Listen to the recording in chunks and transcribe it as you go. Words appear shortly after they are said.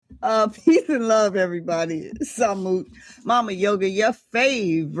Peace and love, everybody. Samut, Mama Yoga, your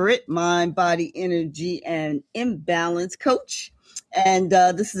favorite mind, body, energy, and imbalance coach. And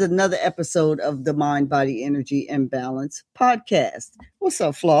this is another episode of the Mind, Body, Energy, Imbalance podcast. What's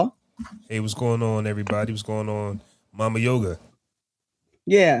up, Flaw? Hey, what's going on, everybody? What's going on, Mama Yoga?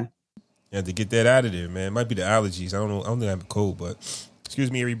 Yeah. You have to get that out of there, man. It might be the allergies. I don't know. I don't think I have a cold, but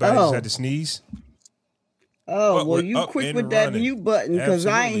excuse me, everybody. Just had to sneeze. Oh, well, you quick with that mute button because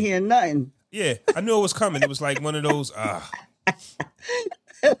I ain't hear nothing. Yeah, I knew it was coming. It was like one of those,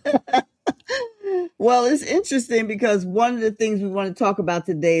 Well, it's interesting because one of the things we want to talk about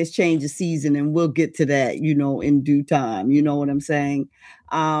today is change of season, and we'll get to that, in due time. You know what I'm saying?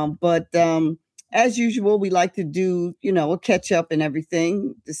 But as usual, we like to do, a catch up and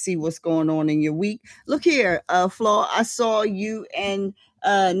everything to see what's going on in your week. Look here, Flaw, I saw you and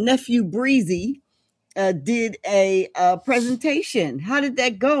nephew Breezy did a presentation. How did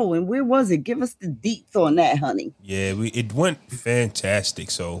that go, and where was it? Give us the deets on that, honey. Yeah, it went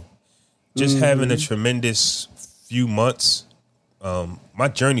fantastic. So just having a tremendous few months. My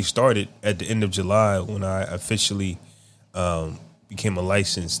journey started at the end of July when I officially became a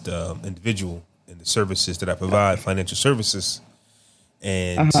licensed individual in the services that I provide, financial services.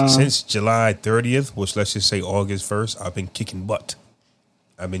 And since July 30th, which let's just say August 1st, I've been kicking butt.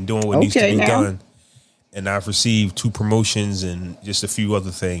 I've been doing what needs to be done. And I've received 2 promotions and just a few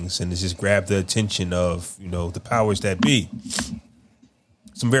other things. And it's just grabbed the attention of, the powers that be.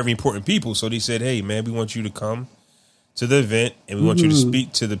 Some very important people. So they said, hey, man, we want you to come to the event and we want you to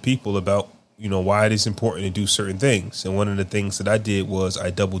speak to the people about, why it is important to do certain things. And one of the things that I did was I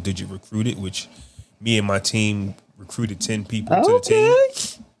double-digit recruited, which me and my team recruited 10 people to the team,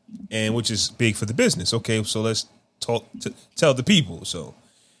 and which is big for the business. Okay, so let's tell the people. So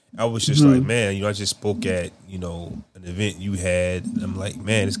I was just like, man, I just spoke at, an event you had. And I'm like,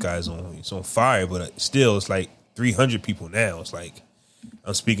 man, this guy's on fire. But still, it's like 300 people now. It's like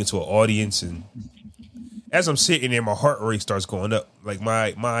I'm speaking to an audience. And as I'm sitting there, my heart rate starts going up. Like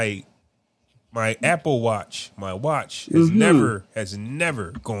my Apple Watch, my watch has never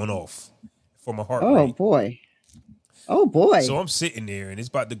gone off for my heart rate. Oh boy! So I'm sitting there and it's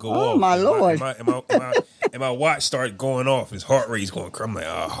about to go off. Oh my Lord! And my watch started going off. His heart rate's going. I'm like,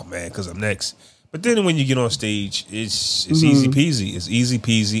 oh man, because I'm next. But then when you get on stage, it's easy peasy. It's easy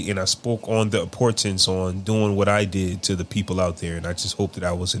peasy. And I spoke on the importance on doing what I did to the people out there, and I just hope that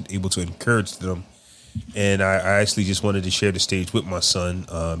I was able to encourage them. And I actually just wanted to share the stage with my son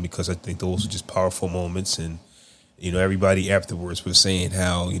because I think those are just powerful moments. And everybody afterwards was saying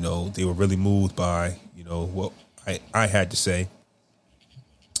how they were really moved by what I had to say.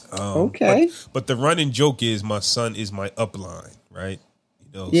 But the running joke is my son is my upline, right?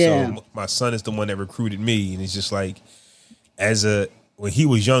 So my son is the one that recruited me, and it's just like when he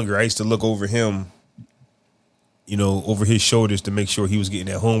was younger, I used to look over him, over his shoulders to make sure he was getting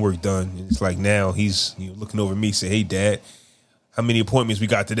that homework done. And it's like now he's looking over me, say, "Hey, Dad, how many appointments we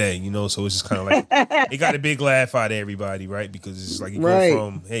got today?" So it's just kind of like it got a big laugh out of everybody, right? Because it's just like you go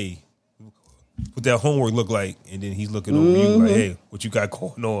from, "Hey, what that homework look like?" And then he's looking over you like, "Hey, what you got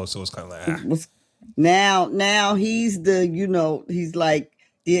going on?" So it's kind of like now he's the he's like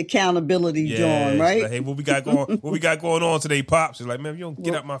the accountability John, right? Like, hey, what we got going on today, Pops? It's like, man, you don't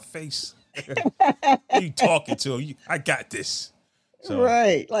get out my face. You talking to him? I got this. So,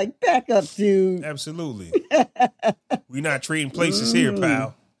 right, like back up, dude. Absolutely. We're not trading places here,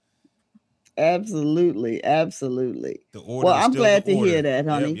 pal. Absolutely. Well, I'm glad to hear that,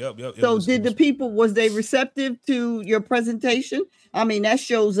 honey. Yep. So did the people, was they receptive to your presentation? I mean, that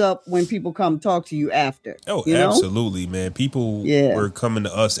shows up when people come talk to you after. Oh, absolutely, man. People were coming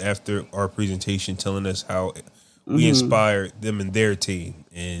to us after our presentation telling us how we inspired them and their team.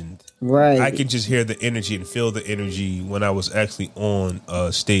 And I can just hear the energy and feel the energy when I was actually on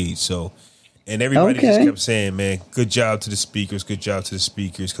stage. So, and everybody just kept saying, man, good job to the speakers.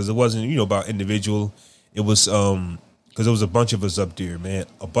 Because it wasn't, about individual. It was because there was a bunch of us up there, man.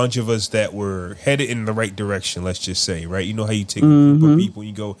 A bunch of us that were headed in the right direction, let's just say, right? You know how you take a group of people and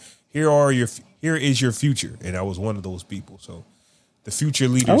you go, here is your future. And I was one of those people. So the future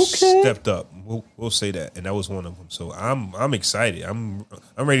leaders stepped up. We'll say that. And that was one of them. So I'm excited. I'm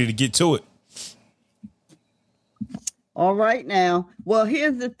ready to get to it. All right now. Well,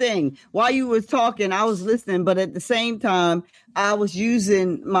 here's the thing. While you were talking, I was listening, but at the same time, I was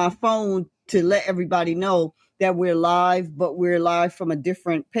using my phone to let everybody know that we're live, but we're live from a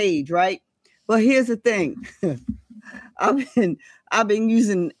different page, right? But here's the thing. I've been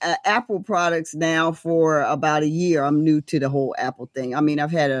using Apple products now for about a year. I'm new to the whole Apple thing. I mean,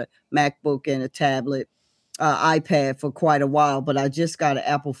 I've had a MacBook and a tablet iPad for quite a while, but I just got an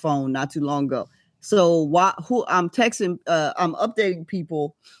Apple phone not too long ago. So I'm texting, I'm updating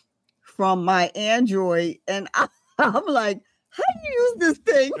people from my Android, and I'm like, how do you use this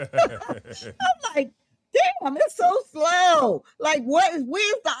thing? I'm like, damn, it's so slow. Like, where's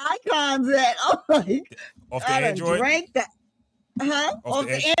the icons at? I'm like, Off the I done Android? drank that. Off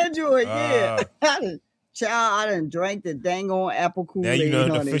the Android, yeah. I done drank the dang on Apple Kool-Aid, now you done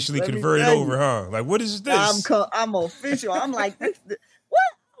honey. officially Let me converted tell over, you. huh? Like, what is this? I'm official. I'm like, what? I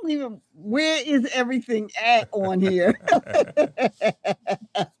don't even, where is everything at on here?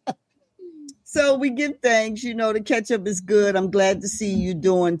 So we give thanks, the catch up is good. I'm glad to see you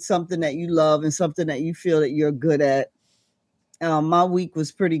doing something that you love and something that you feel that you're good at. My week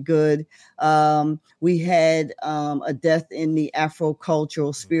was pretty good. We had a death in the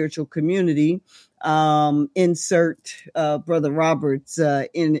Afro-cultural spiritual community. Insert Brother Robert's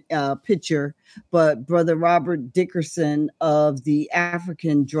in picture, but Brother Robert Dickerson of the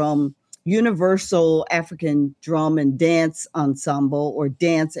Universal African Drum and Dance Ensemble, or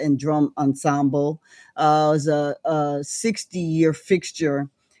Dance and Drum Ensemble, was a 60-year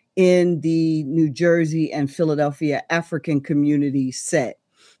fixture in the New Jersey and Philadelphia African community set.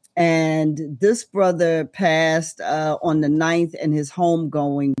 And this brother passed on the 9th, and his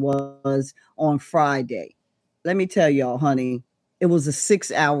homegoing was on Friday. Let me tell y'all, honey, it was a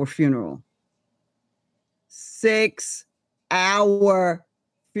 6-hour funeral. 6-hour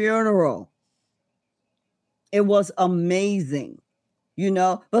funeral. It was amazing.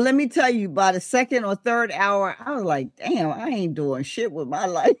 But let me tell you, by the second or third hour, I was like, damn, I ain't doing shit with my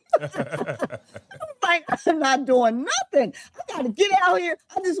life. I'm not doing nothing. I got to get out here.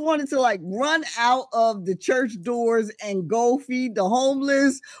 I just wanted to run out of the church doors and go feed the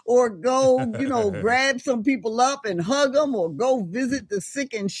homeless, or go, grab some people up and hug them, or go visit the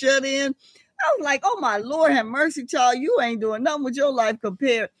sick and shut in. I was like, oh my Lord, have mercy, child. You ain't doing nothing with your life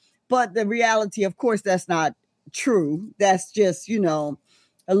compared. But the reality, of course, that's not true. That's just, a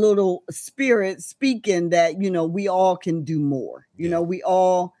little spirit speaking that, we all can do more.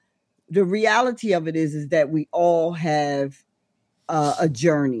 The reality of it is that we all have a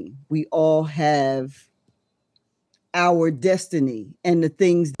journey. We all have our destiny and the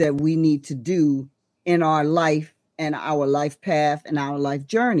things that we need to do in our life and our life path and our life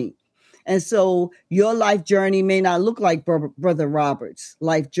journey. And so your life journey may not look like Brother Robert's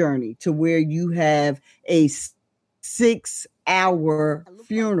life journey, to where you have a 6-hour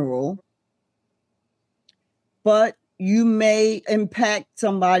funeral, but you may impact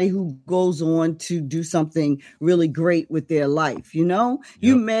somebody who goes on to do something really great with their life. You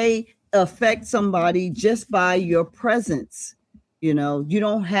may affect somebody just by your presence. You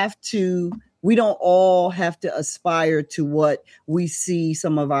don't have to. We don't all have to aspire to what we see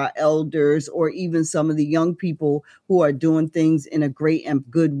some of our elders, or even some of the young people who are doing things in a great and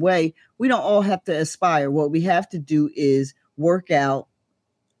good way. We don't all have to aspire. What we have to do is work out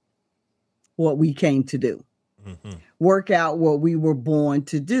what we came to do. Mm-hmm. Work out what we were born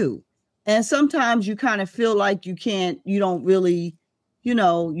to do. And sometimes you kind of feel like you can't really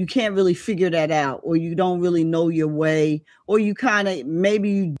figure that out, or you don't really know your way, or you kind of, maybe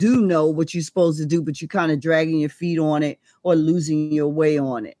you do know what you're supposed to do, but you're kind of dragging your feet on it or losing your way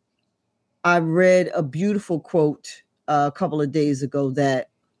on it. I read a beautiful quote a couple of days ago that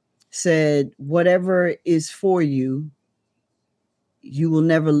said, whatever is for you, you will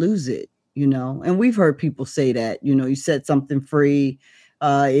never lose it. And we've heard people say that, you set something free.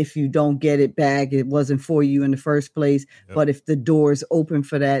 If you don't get it back, it wasn't for you in the first place. Yep. But if the door is open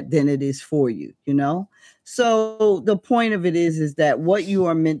for that, then it is for you, So the point of it is that what you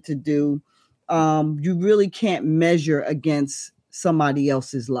are meant to do, you really can't measure against somebody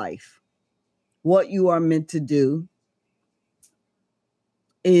else's life. What you are meant to do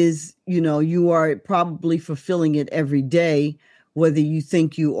is, you are probably fulfilling it every day, whether you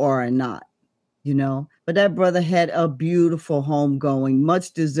think you are or not. But that brother had a beautiful homegoing,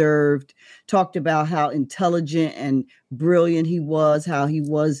 much deserved. Talked about how intelligent and brilliant he was, how he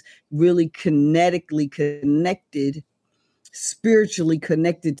was really kinetically connected, spiritually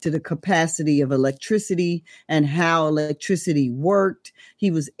connected to the capacity of electricity and how electricity worked.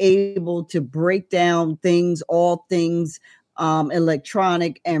 He was able to break down all things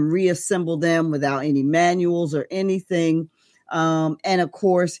electronic, and reassemble them without any manuals or anything. And of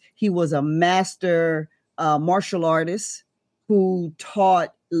course, he was a master martial artist who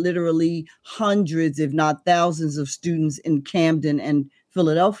taught literally hundreds, if not thousands, of students in Camden and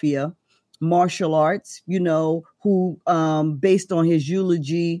Philadelphia martial arts, who based on his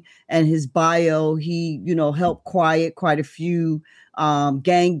eulogy and his bio, he, helped quiet quite a few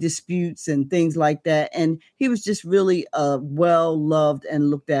gang disputes and things like that. And he was just really a well-loved and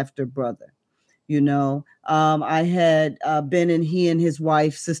looked after brother. I had been in he and his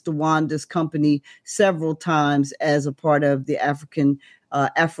wife, Sister Wanda's company several times as a part of the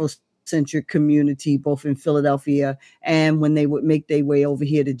Afrocentric community, both in Philadelphia and when they would make their way over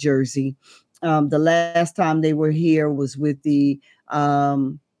here to Jersey. The last time they were here was with the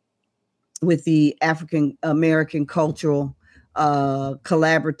African American Cultural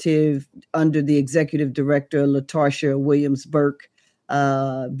Collaborative under the executive director, LaTarsha Williams Burke.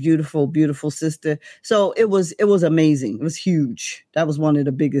 Beautiful, beautiful sister. So it was amazing. It was huge. That was one of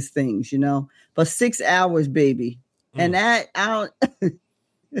the biggest things, but 6 hours, baby. And that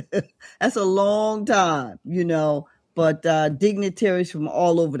that's a long time, but dignitaries from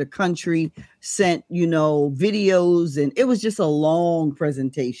all over the country sent, videos, and it was just a long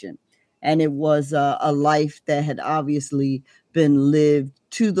presentation. And it was a life that had obviously been lived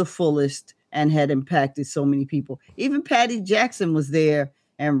to the fullest and had impacted so many people. Even Patty Jackson was there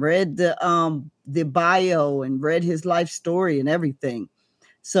and read the bio and read his life story and everything.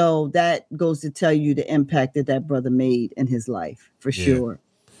 So that goes to tell you the impact that brother made in his life, for sure.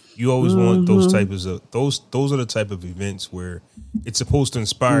 You always want those types of those are the type of events where it's supposed to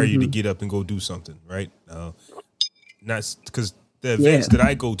inspire you to get up and go do something, right? Not because the events that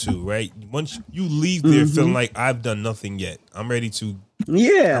I go to, right? Once you leave there feeling like I've done nothing yet, I'm ready to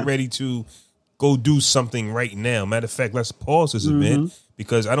go do something right now. Matter of fact, let's pause this event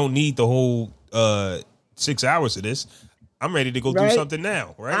because I don't need the whole 6 hours of this. I'm ready to go do something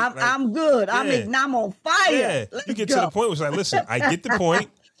now, right? I'm good. Yeah. I'm on fire. Yeah. You get to the point where it's like, listen, I get the point.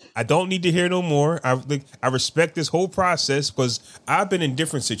 I don't need to hear no more. I respect this whole process because I've been in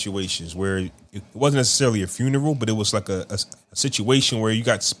different situations where it wasn't necessarily a funeral, but it was like a situation where you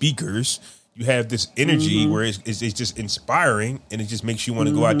got speakers. You have this energy where it's just inspiring, and it just makes you want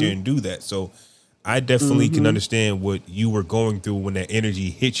to go out there and do that. So I definitely can understand what you were going through when that energy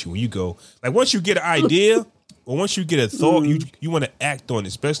hits you. When you go, like, once you get an idea or once you get a thought, you want to act on it,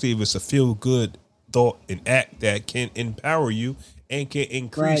 especially if it's a feel-good thought and act that can empower you and can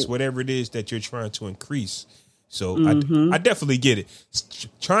increase whatever it is that you're trying to increase. So I definitely get it.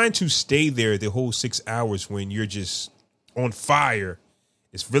 Trying to stay there the whole 6 hours when you're just on fire,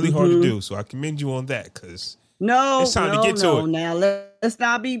 it's really hard to do. So I commend you on that because it's time to get to it. Now let's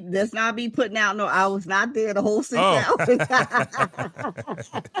not be putting out. No, I was not there the whole 6 hours.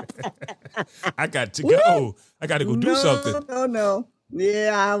 I got to go. I got to go do something. No.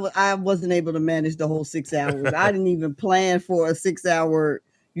 Yeah, I wasn't able to manage the whole 6 hours. I didn't even plan for a 6 hour,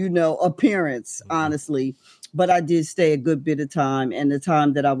 appearance, honestly. But I did stay a good bit of time. And the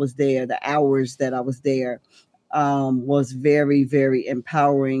time that I was there, the hours that I was there, was very, very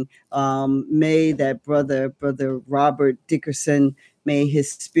empowering. May that brother Robert Dickerson, may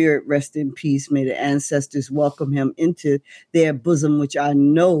his spirit rest in peace. May the ancestors welcome him into their bosom, which I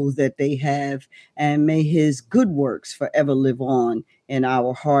know that they have. And may his good works forever live on in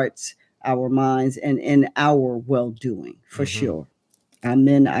our hearts, our minds, and in our well-doing, for sure.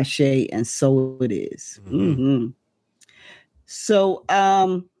 Amen, ashe, and so it is. So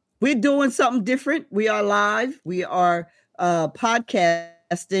we're doing something different. We are live. We are podcasting.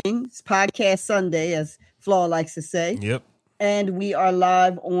 It's Podcast Sunday, as Flaw likes to say. Yep. And we are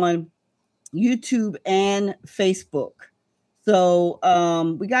live on YouTube and Facebook. So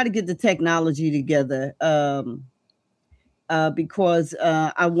we got to get the technology together because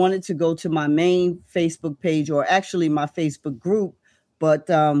I wanted to go to my main Facebook page, or actually my Facebook group, but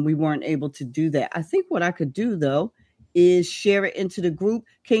we weren't able to do that. I think what I could do, though, is share it into the group.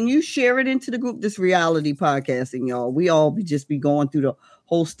 Can you share it into the group? This reality podcasting, y'all. We all just be going through the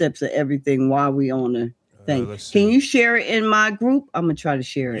whole steps of everything while we on the thing. Can you share it in my group? I'm gonna try to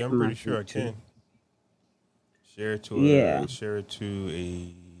share it. I'm pretty sure I can. Share it to share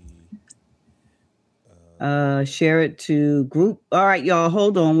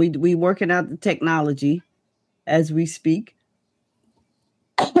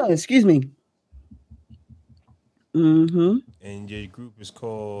And your group is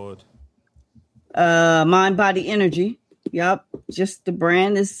called Mind Body Energy. Yep. Just the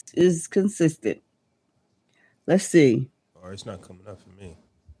brand is consistent. Let's see. Oh, it's not coming up for me.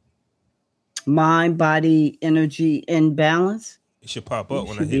 Mind Body Energy in Balance. It should pop up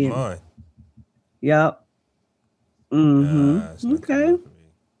when I hit mine. Yep. Okay.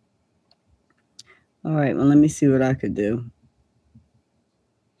 All right. Well, let me see what I could do.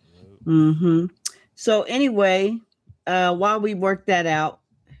 So anyway, while we work that out,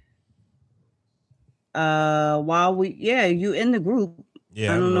 you in the group.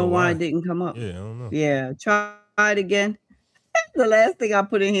 Yeah, I don't know why it didn't come up. Yeah, I don't know. Yeah, try it again. The last thing I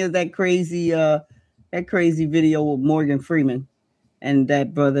put in here is that crazy video with Morgan Freeman and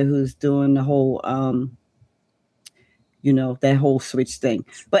that brother who's doing the whole that whole switch thing.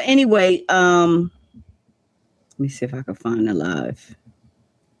 But anyway, let me see if I can find it live.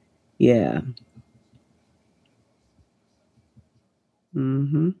 Yeah.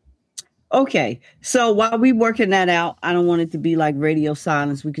 Okay, so while we working that out, I don't want it to be like radio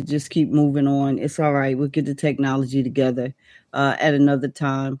silence. We could just keep moving on. It's all right. We'll get the technology together at another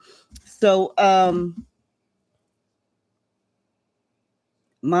time. So,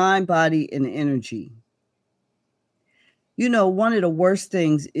 mind, body, and energy. One of the worst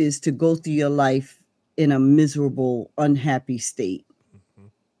things is to go through your life in a miserable, unhappy state.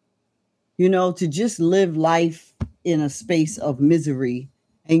 To just live life in a space of misery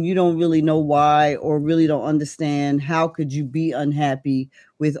and you don't really know why or really don't understand how could you be unhappy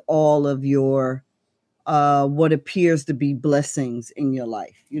with all of your what appears to be blessings in your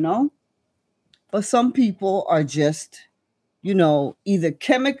life, But some people are just, either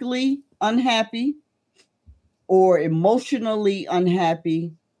chemically unhappy or emotionally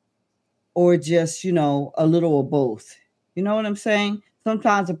unhappy or just, a little of both. You know what I'm saying?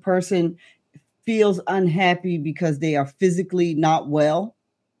 Sometimes a person feels unhappy because they are physically not well.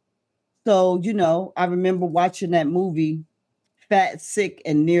 So, I remember watching that movie, Fat, Sick,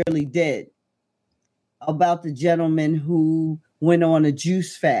 and Nearly Dead, about the gentleman who went on a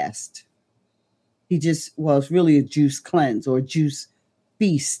juice fast. It's really a juice cleanse or juice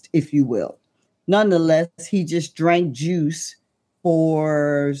feast, if you will. Nonetheless, he just drank juice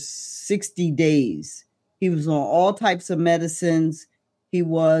for 60 days. He was on all types of medicines. He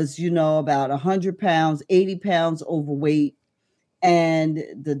was, about 100 pounds, 80 pounds overweight. And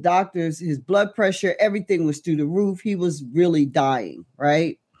the doctors, his blood pressure, everything was through the roof. He was really dying,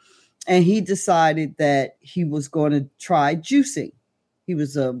 right? And he decided that he was going to try juicing. He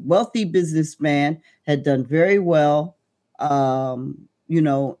was a wealthy businessman, had done very well, in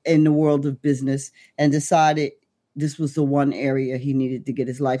the world of business, and decided this was the one area he needed to get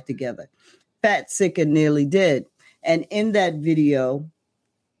his life together. Fat, Sick, and Nearly Dead. And in that video,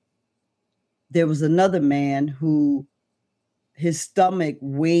 there was another man who his stomach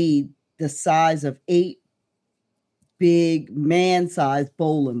weighed the size of 8 big man-sized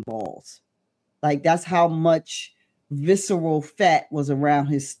bowling balls. Like that's how much visceral fat was around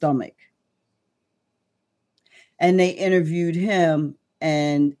his stomach. And they interviewed him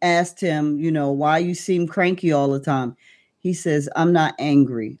and asked him, why you seem cranky all the time. He says, I'm not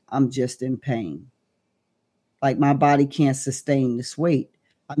angry. I'm just in pain. Like my body can't sustain this weight.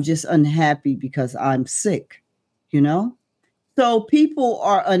 I'm just unhappy because I'm sick, So people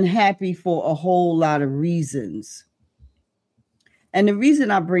are unhappy for a whole lot of reasons. And the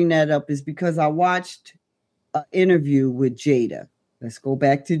reason I bring that up is because I watched an interview with Jada. Let's go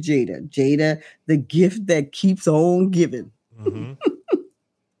back to Jada. Jada, the gift that keeps on giving. Mm-hmm.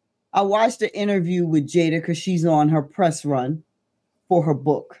 I watched an interview with Jada because she's on her press run for her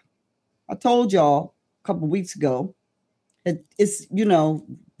book. I told y'all a couple weeks ago that it's,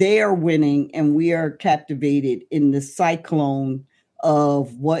 they are winning and we are captivated in the cyclone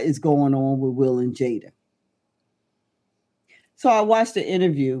of what is going on with Will and Jada. So I watched the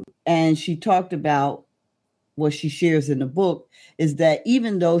interview and she talked about what she shares in the book is that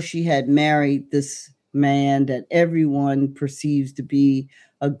even though she had married this man that everyone perceives to be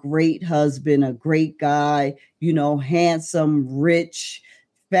a great husband, a great guy, handsome, rich,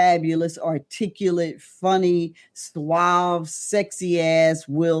 fabulous, articulate, funny, suave, sexy ass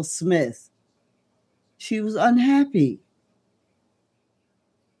Will Smith, she was unhappy.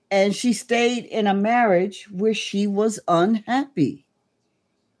 And she stayed in a marriage where she was unhappy.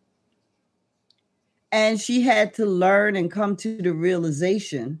 And she had to learn and come to the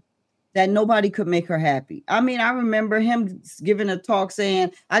realization that nobody could make her happy. I mean, I remember him giving a talk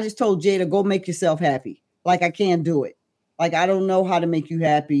saying, I just told Jada, go make yourself happy. Like, I can't do it. Like, I don't know how to make you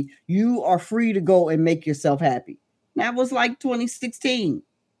happy. You are free to go and make yourself happy. That was like 2016.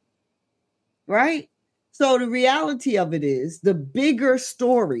 Right? So the reality of it is the bigger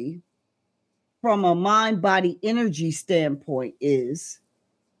story from a mind, body, energy standpoint is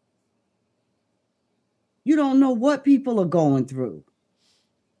you don't know what people are going through.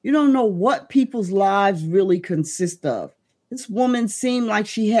 You don't know what people's lives really consist of. This woman seemed like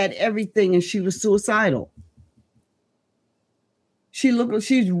she had everything and she was suicidal. She's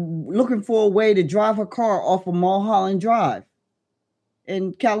looking for a way to drive her car off of Mulholland Drive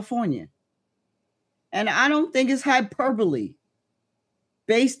in California. And I don't think it's hyperbole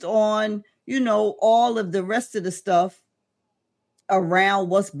based on, all of the rest of the stuff around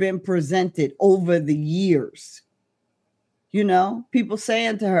what's been presented over the years. You know, people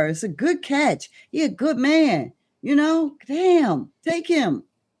saying to her, it's a good catch. He a good man. You know, damn, take him.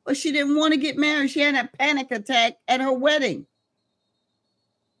 But she didn't want to get married. She had a panic attack at her wedding.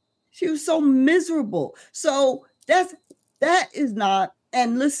 She was so miserable. So that is not,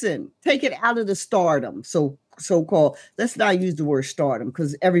 and listen, take it out of the stardom. So-called, let's not use the word stardom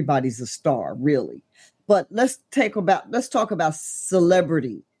because everybody's a star, really. But let's talk about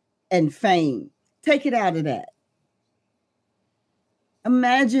celebrity and fame. Take it out of that.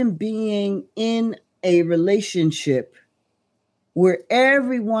 Imagine being in a relationship where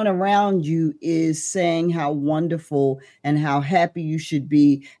everyone around you is saying how wonderful and how happy you should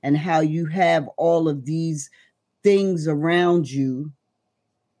be and how you have all of these things around you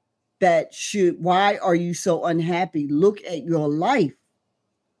why are you so unhappy? Look at your life.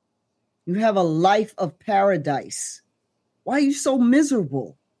 You have a life of paradise. Why are you so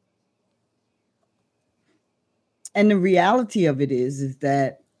miserable? And the reality of it is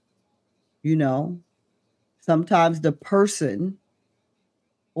that, you know, sometimes the person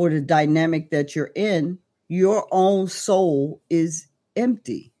or the dynamic that you're in, your own soul is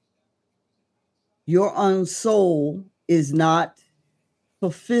empty. Your own soul is not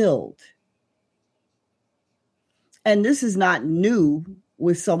fulfilled. And this is not new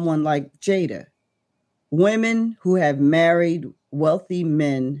with someone like Jada. Women who have married wealthy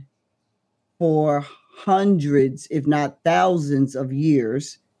men for hundreds, if not thousands of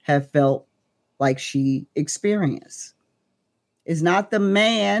years have felt like she experienced. It's not the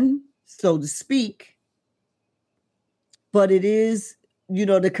man, so to speak, but it is, you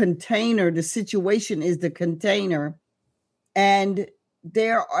know, the container, the situation is the container. And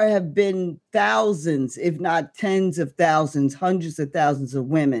there have been thousands, if not tens of thousands, hundreds of thousands of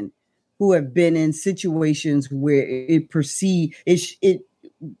women who have been in situations where you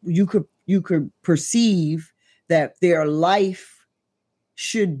could perceive that their life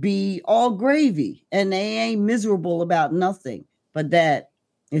should be all gravy and they ain't miserable about nothing. But that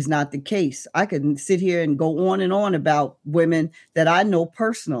is not the case. I could sit here and go on and on about women that I know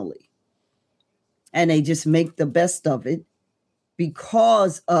personally, and they just make the best of it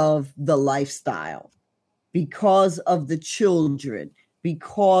because of the lifestyle, because of the children,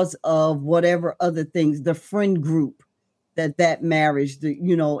 because of whatever other things, the friend group that marriage,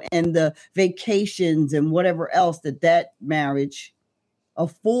 and the vacations and whatever else that marriage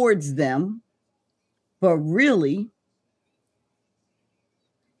affords them. But really,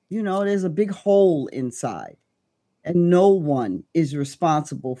 there's a big hole inside, and no one is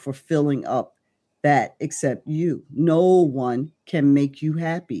responsible for filling up that except you. No one can make you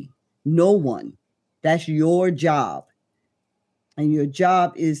happy. No one. That's your job. And your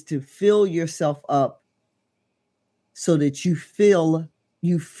job is to fill yourself up so that you feel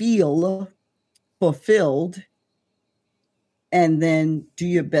fulfilled, and then do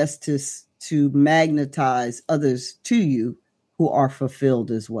your best to magnetize others to you who are fulfilled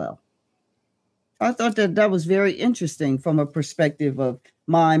as well. I thought that was very interesting from a perspective of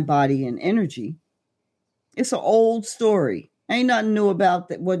mind, body, and energy. It's an old story. Ain't nothing new about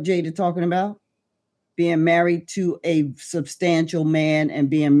what Jada talking about. Being married to a substantial man and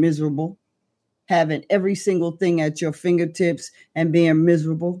being miserable. Having every single thing at your fingertips and being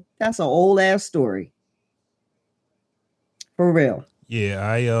miserable. That's an old ass story. For real. Yeah,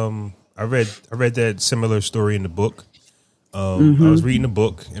 I read that similar story in the book. I was reading the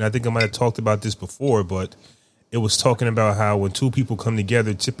book, and I think I might have talked about this before, but it was talking about how when two people come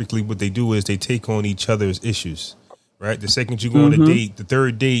together, typically what they do is they take on each other's issues, right? The second you go on a date, the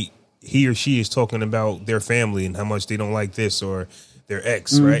third date, he or she is talking about their family and how much they don't like this or their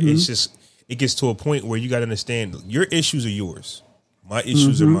ex, right? It's just, it gets to a point where you got to understand your issues are yours. My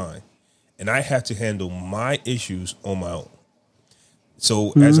issues are mine. And I have to handle my issues on my own.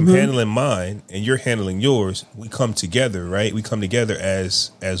 So as I'm handling mine and you're handling yours, we come together, right? We come together as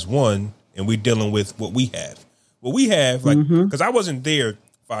one, and we're dealing with what we have. What we have, like, because I wasn't there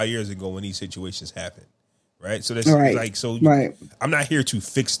 5 years ago when these situations happened, right? So that's right. I'm not here to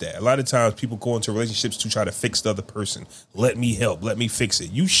fix that. A lot of times people go into relationships to try to fix the other person. Let me help. Let me fix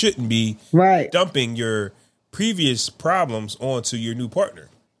it. You shouldn't be dumping your previous problems onto your new partner.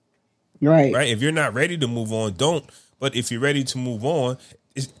 Right. If you're not ready to move on, don't. But if you're ready to move on,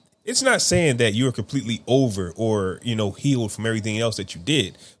 it's not saying that you're completely over or, healed from everything else that you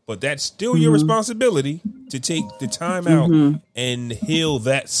did. But that's still your responsibility to take the time out and heal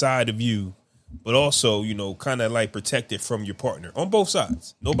that side of you. But also, kind of like protect it from your partner on both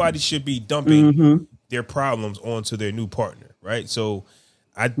sides. Nobody should be dumping their problems onto their new partner. Right. So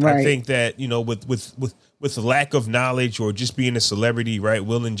I think that, with the lack of knowledge or just being a celebrity, right,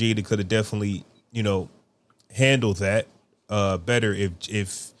 Will and Jada could have definitely, handle that. better if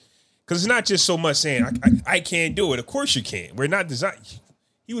because it's not just so much saying I can't do it. Of course you can. We're not designed.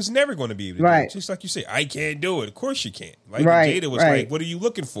 He was never going to be able to do it. Just like you say, I can't do it. Of course you can't. Like Jada was like, what are you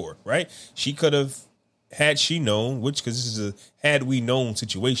looking for? Right? She could have, had she known, which because this is a had we known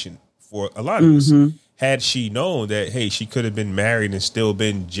situation for a lot of us. Had she known that, hey, she could have been married and still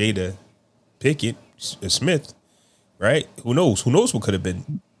been Jada Pickett Smith, right? Who knows? Who knows what could have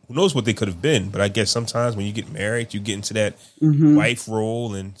been? Who knows what they could have been? But I guess sometimes when you get married, you get into that wife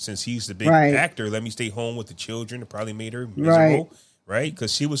role. And since he's the big actor, let me stay home with the children. It probably made her miserable, right?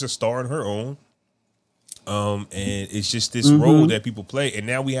 Because she was a star on her own. And it's just this role that people play. And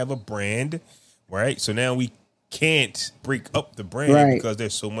now we have a brand, right? So now we can't break up the brand because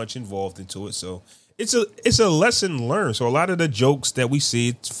there's so much involved into it. So it's a lesson learned. So a lot of the jokes that we see,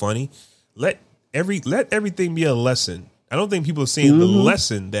 it's funny. Let everything be a lesson. I don't think people are seeing the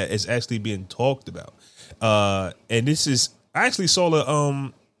lesson that is actually being talked about. And this is, I actually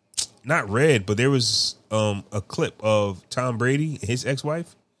saw not read, but there was a clip of Tom Brady and his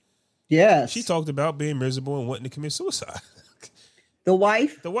ex-wife. Yes. She talked about being miserable and wanting to commit suicide. The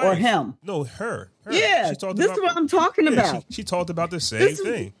wife or him? No, her. Yeah, this is what I'm talking about. She talked about the same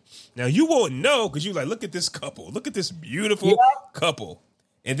thing. Now, you won't know because you're like, look at this couple. Look at this beautiful couple.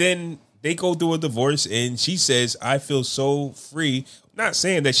 And then they go through a divorce and she says, I feel so free. Not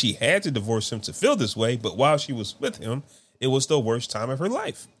saying that she had to divorce him to feel this way, but while she was with him, it was the worst time of her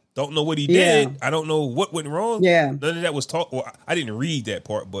life. Don't know what he did. I don't know what went wrong. Yeah. None of that was taught. Well, I didn't read that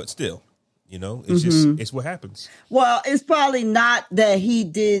part, but still, it's just, it's what happens. Well, it's probably not that he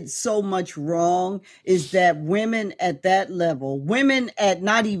did so much wrong. Is that women at that level, women at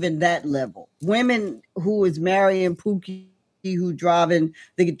not even that level, women who is marrying Pookie, who driving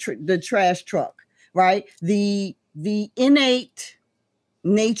the trash truck, right? The innate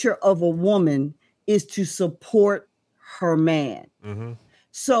nature of a woman is to support her man.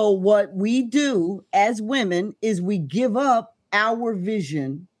 So what we do as women is we give up our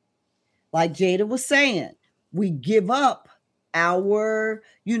vision, like Jada was saying. We give up our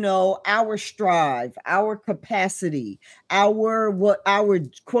strive, our capacity, our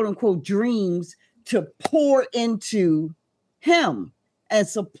quote unquote dreams to pour into him and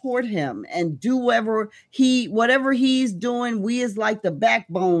support him and do whatever he's doing. We is like the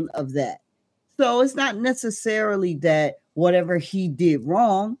backbone of that. So it's not necessarily that whatever he did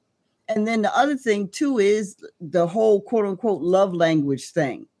wrong. And then the other thing too is the whole quote unquote love language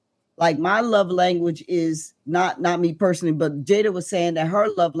thing. Like my love language is not me personally, but Jada was saying that her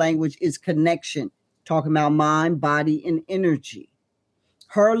love language is connection, talking about mind, body, and energy.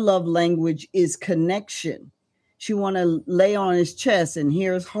 Her love language is connection. She want to lay on his chest and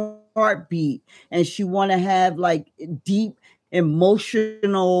hear his heartbeat. And she want to have like deep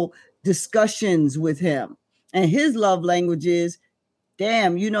emotional discussions with him. And his love language is,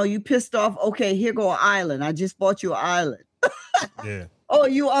 damn, you pissed off. Okay, here go an island. I just bought you an island. Yeah. Oh,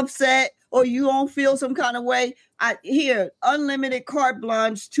 you upset or you don't feel some kind of way. Here, unlimited carte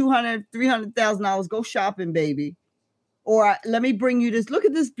blanche, $200,000, $300,000. Go shopping, baby. Or let me bring you this. Look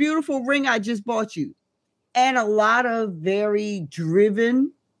at this beautiful ring I just bought you. And a lot of very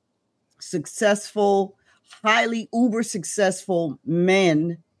driven, successful, highly uber successful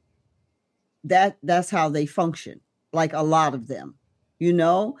men, that's how they function. Like a lot of them,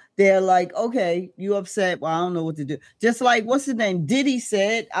 they're like, okay, you upset. Well, I don't know what to do. Just like, what's his name? Diddy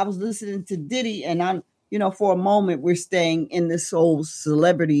said, I was listening to Diddy and I'm, for a moment, we're staying in this whole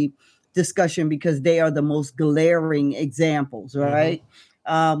celebrity discussion because they are the most glaring examples, right?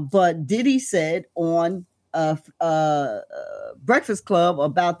 But Diddy said on Breakfast Club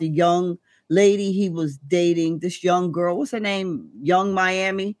about the young lady he was dating, this young girl. What's her name? Young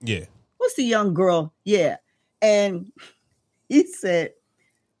Miami? Yeah. What's the young girl? Yeah. And he said,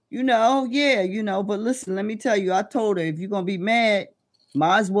 but listen, let me tell you, I told her, if you're going to be mad,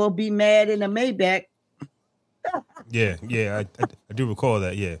 might as well be mad in a Maybach. Yeah, I do recall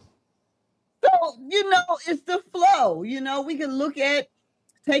that, yeah. So, it's the flow. We can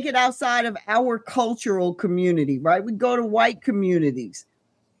take it outside of our cultural community, right? We go to white communities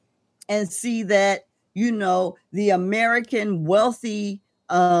and see that, the American wealthy,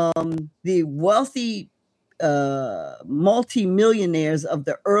 multimillionaires of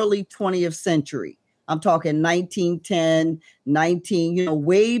the early 20th century. I'm talking 1910,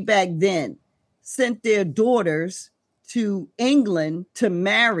 way back then, sent their daughters to England to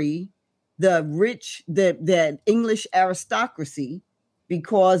marry the rich, the English aristocracy,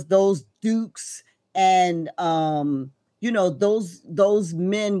 because those dukes and, those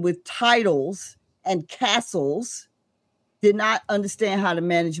men with titles and castles did not understand how to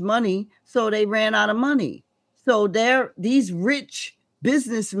manage money. So they ran out of money. So these rich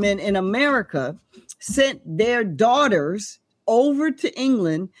businessmen in America sent their daughters over to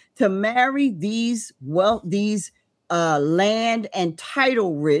England to marry these land and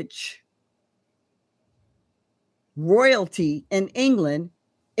title rich royalty in England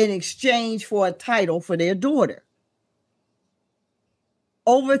in exchange for a title for their daughter.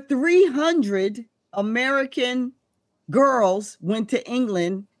 Over 300 American girls went to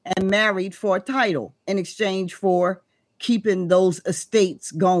England and married for a title in exchange for keeping those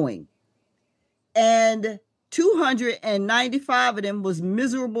estates going. And 295 of them was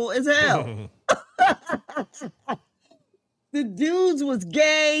miserable as hell. The dudes was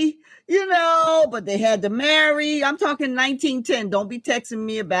gay, but they had to marry. I'm talking 1910. Don't be texting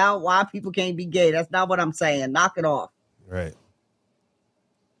me about why people can't be gay. That's not what I'm saying. Knock it off. Right.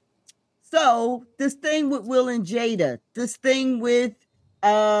 So this thing with Will and Jada, this thing with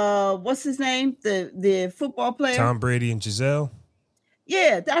what's his name? The football player? Tom Brady and Giselle.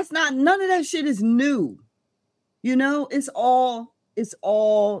 Yeah, none of that shit is new. It's all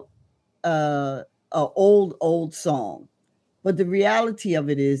a old song. But the reality of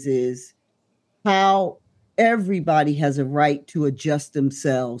it is how everybody has a right to adjust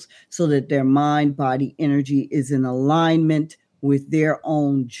themselves so that their mind, body, energy is in alignment with their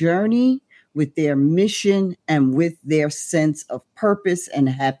own journey, with their mission, and with their sense of purpose and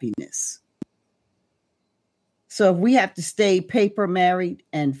happiness. So if we have to stay paper married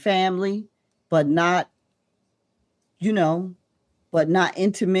and family, but not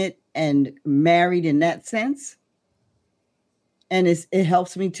intimate and married in that sense, and it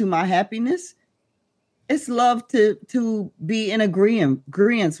helps me to my happiness, it's love to be in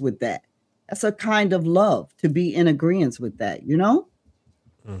agreement with that. That's a kind of love, to be in agreement with that,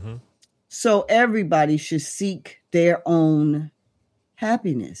 Mm-hmm. So everybody should seek their own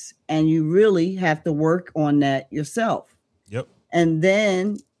happiness, and you really have to work on that yourself. Yep. And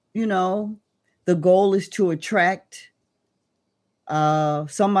then, the goal is to attract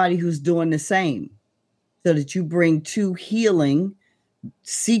somebody who's doing the same, so that you bring two healing,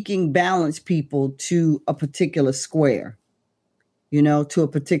 seeking balance people to a particular square, to a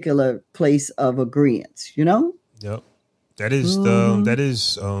particular place of agreement, Yep. That is a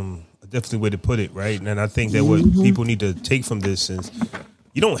definitely way to put it, right? And I think that what people need to take from this is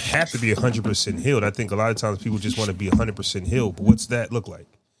you don't have to be 100% healed. I think a lot of times people just want to be 100% healed, but what's that look like?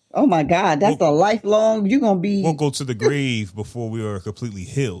 Oh my God, that's a lifelong. You're gonna be. We'll go to the grave before we are completely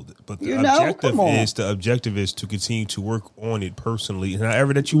healed. But the objective is to continue to work on it personally, and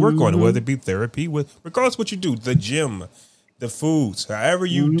however that you work on it, whether it be therapy, regardless of what you do, the gym, the foods, however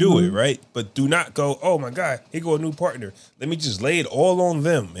you do it, right? But do not go, oh my God, here go a new partner. Let me just lay it all on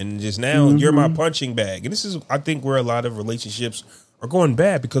them, and just now you're my punching bag. And this is, I think, where a lot of relationships are going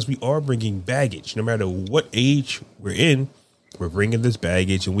bad, because we are bringing baggage, no matter what age we're in. We're bringing this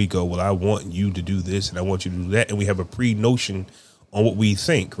baggage and we go, well, I want you to do this and I want you to do that. And we have a pre-notion on what we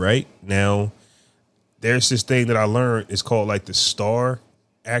think, right? Now, there's this thing that I learned. It's called like the STAR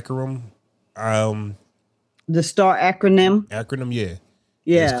acronym. The STAR acronym? Acronym, yeah.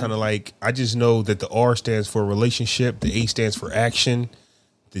 Yeah. It's kind of like, I just know that the R stands for relationship. The A stands for action.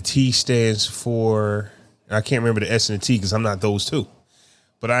 The T stands for, I can't remember the S and the T because I'm not those two.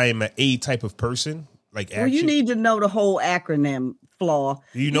 But I am an A type of person. Like action. Well, you need to know the whole acronym, Flaw.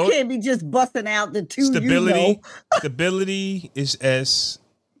 You can't be just busting out the two. Stability. Stability is S.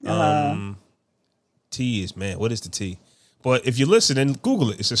 T is, man, what is the T? But if you listen and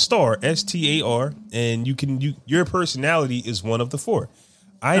Google it, it's a STAR, STAR, and your personality is one of the four.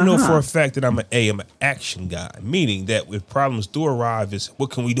 I know for a fact that I'm an A. I'm an action guy, meaning that if problems do arrive, is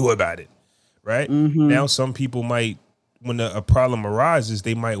what can we do about it, right? Now, some people might, when a problem arises,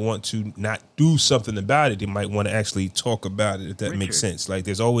 they might want to not do something about it. They might want to actually talk about it, if that makes sense. Like,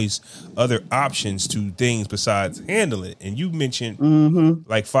 there's always other options to things besides handling it. And you mentioned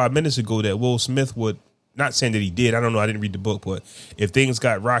like 5 minutes ago that Will Smith would, not saying that he did, I don't know, I didn't read the book, but if things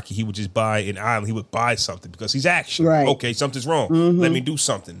got rocky, he would just buy an island. He would buy something because he's action. Right. Okay, something's wrong. Let me do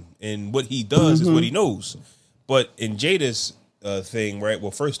something. And what he does is what he knows. But in Jada's thing, right? Well,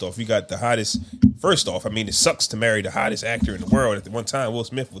 first off, you got the hottest. First off, I mean, it sucks to marry the hottest actor in the world. At the one time, Will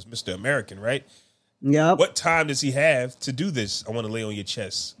Smith was Mr. American, right? Yeah. What time does he have to do this? I want to lay on your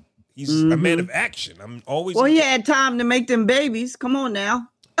chest. He's a man of action. I'm always. Well, he had time to make them babies. Come on now.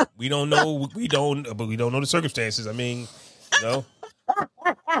 We don't know. But we don't know the circumstances. I mean, I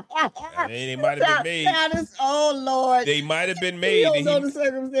mean, they might have been made. Oh Lord, they might have been made. You don't know the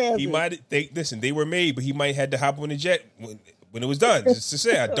circumstances. He might. Listen. They were made, but he might had to hop on the jet when it was done. Just to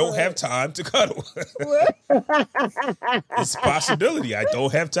say, I don't have time to cuddle. It's a possibility. I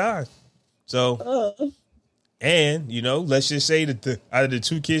don't have time. So And, let's just say that out of the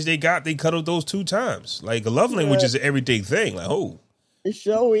 2 kids they got, they cuddled those 2 times. Like, a love language is an everyday thing. Like, it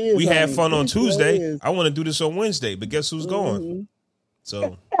sure is. We had fun on Tuesday. Sure I want to do this on Wednesday, but guess who's going?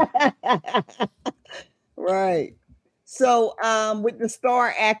 So. Right. So with the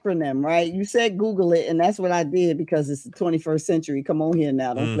STAR acronym, right? You said Google it, and that's what I did because it's the 21st century. Come on here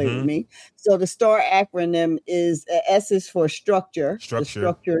now. Don't play with me. So the STAR acronym is S is for structure. The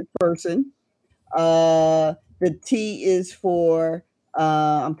structured person. The T is for,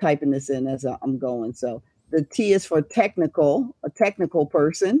 I'm typing this in as I'm going. So the T is for a technical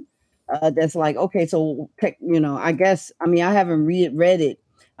person. That's like, okay, so, I guess, I haven't read it.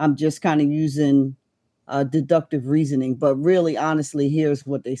 I'm just kind of using deductive reasoning, but really, honestly, here's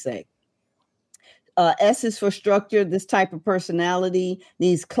what they say. S is for structure. This type of personality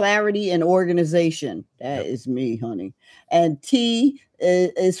needs clarity and organization. That is me, honey. And T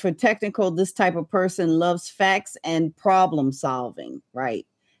is for technical. This type of person loves facts and problem solving, right?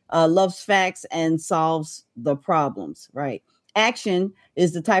 Loves facts and solves the problems, right? Action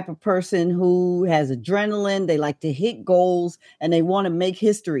is the type of person who has adrenaline. They like to hit goals and they want to make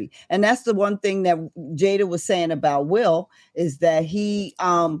history. And that's the one thing that Jada was saying about Will, is that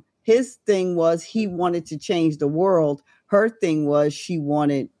his thing was he wanted to change the world. Her thing was she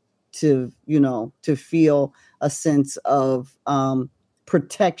wanted to, to feel a sense of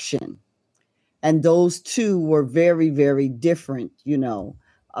protection. And those two were very, very different,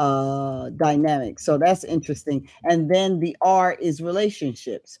 dynamics. So that's interesting. And then the R is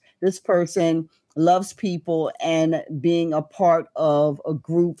relationships. This person loves people and being a part of a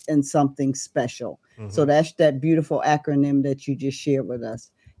group and something special. So that's that beautiful acronym that you just shared with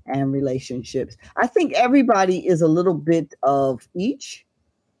us. And relationships. I think everybody is a little bit of each.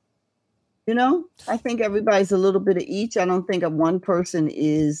 I think everybody's a little bit of each. I don't think one person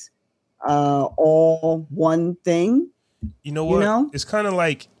is all one thing. You know what? It's kind of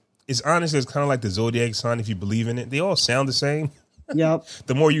like, it's honestly, it's kind of like the zodiac sign. If you believe in it, they all sound the same. Yep.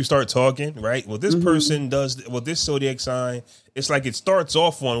 The more you start talking, right? Well, this person does, this zodiac sign, it's like it starts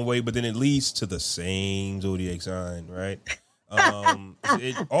off one way, but then it leads to the same zodiac sign, right?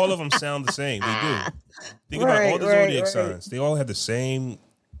 All of them sound the same. They do. Think about all the zodiac signs. They all have the same,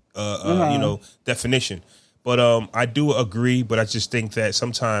 definition. But I do agree. But I just think that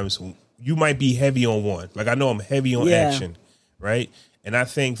sometimes you might be heavy on one. Like, I know I'm heavy on action, right? And I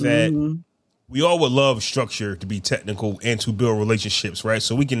think that we all would love structure to be technical and to build relationships, right?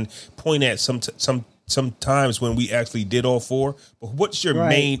 So we can point at some times when we actually did all 4. But what's your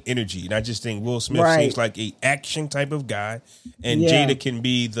main energy? And I just think Will Smith seems like a action type of guy, and Jada can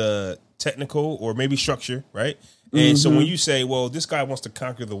be the technical or maybe structure, right? And so when you say, well, this guy wants to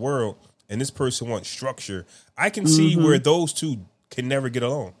conquer the world and this person wants structure, I can see where those two can never get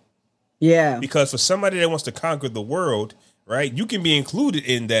along. Yeah. Because for somebody that wants to conquer the world, right, you can be included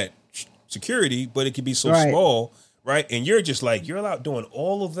in that security, but it can be so small, right? And you're just like, you're out doing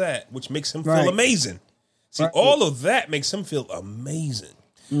all of that, which makes him feel amazing. See, all of that makes him feel amazing.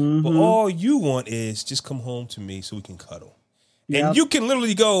 But all you want is just come home to me so we can cuddle. And you can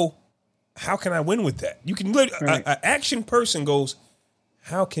literally go, how can I win with that? You can literally, an action person goes,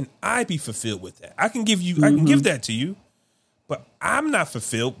 how can I be fulfilled with that? I can give you, I can give that to you, but I'm not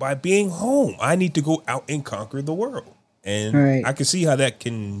fulfilled by being home. I need to go out and conquer the world. And I can see how that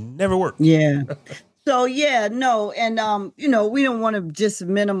can never work. Yeah. So, no. And, we don't want to just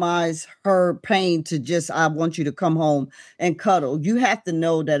minimize her pain to just, I want you to come home and cuddle. You have to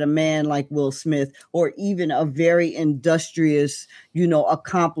know that a man like Will Smith, or even a very industrious,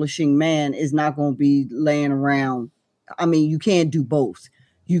 accomplishing man, is not going to be laying around. I mean, you can't do both.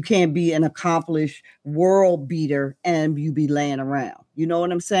 You can't be an accomplished world beater and you be laying around. You know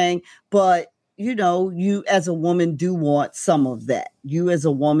what I'm saying? But you as a woman do want some of that. You as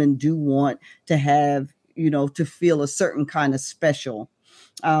a woman do want to have, to feel a certain kind of special.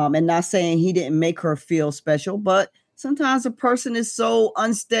 And not saying he didn't make her feel special, but sometimes a person is so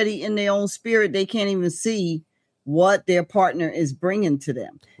unsteady in their own spirit, they can't even see what their partner is bringing to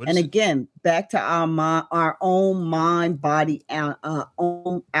them. And again, back to our own mind, body, our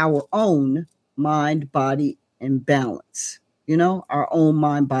own mind, body, and balance. Our own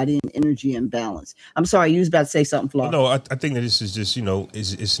mind, body, and energy and balance. I'm sorry, you was about to say something, Flo. No, I think that this is just,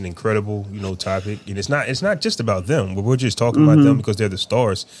 it's an incredible, topic. And it's not just about them. We're just talking about them because they're the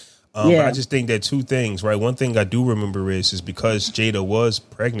stars. But I just think that 2 things, right? One thing I do remember is because Jada was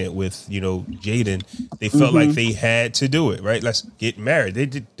pregnant with, Jaden, they felt like they had to do it, right? Let's get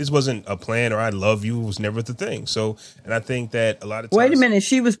married. This wasn't a plan, or I love you. It was never the thing. So, and I think that a lot of times. Wait a minute.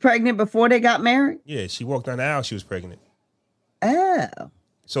 She was pregnant before they got married? Yeah, she walked down the aisle. She was pregnant. Oh.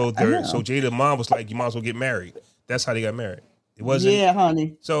 So Jada's mom was like, you might as well get married. That's how they got married. It wasn't. Yeah,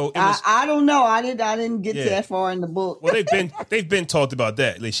 honey. So it was. I don't know. I didn't get that far in the book. Well, they've been talked about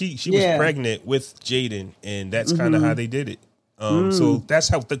that. Like she was pregnant with Jaden, and that's kind of how they did it. So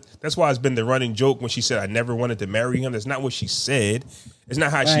that's why it's been the running joke when she said I never wanted to marry him. That's not what she said. It's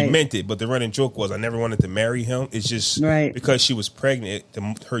not how she meant it. But the running joke was I never wanted to marry him. It's just because she was pregnant.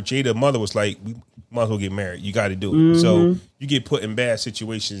 Her Jada mother was like, we might as well get married. You got to do it. So you get put in bad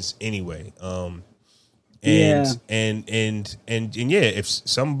situations anyway. If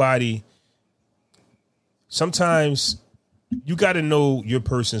somebody, sometimes you got to know your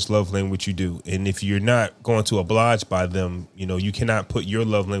person's love language you do. And if you're not going to oblige by them, you cannot put your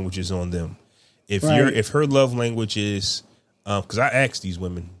love languages on them. If her love language is, because I ask these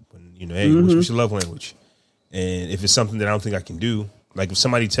women, hey, what's your love language? And if it's something that I don't think I can do, like if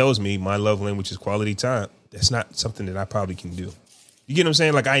somebody tells me my love language is quality time, that's not something that I probably can do. You get what I'm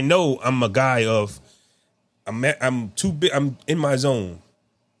saying? Like I know I'm a guy of, I'm too big. I'm in my zone,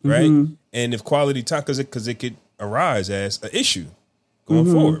 right? And if quality time, because it could arise as an issue going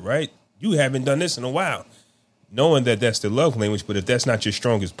forward, right? You haven't done this in a while, knowing that that's the love language. But if that's not your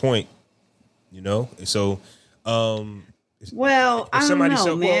strongest point, so. Well, I don't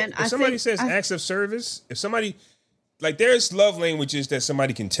know, man. If somebody says acts of service, if somebody like there's love languages that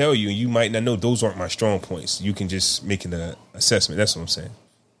somebody can tell you, and you might not know those aren't my strong points. You can just make an assessment. That's what I'm saying.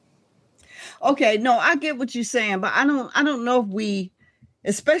 Okay, no, I get what you're saying, but I don't know if we,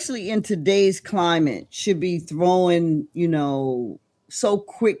 especially in today's climate, should be throwing, so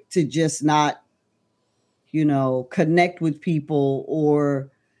quick to just not, connect with people or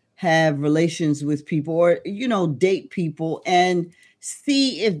have relations with people or, date people and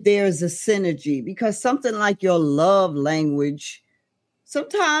see if there's a synergy, because something like your love language,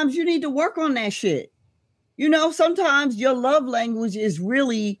 sometimes you need to work on that shit. Sometimes your love language is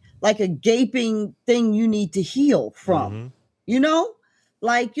really like a gaping thing you need to heal from,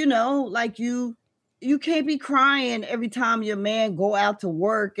 like you can't be crying every time your man go out to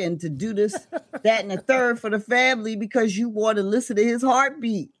work and to do this, that, and the third for the family because you want to listen to his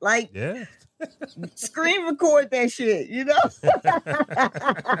heartbeat. Like, screen record that shit,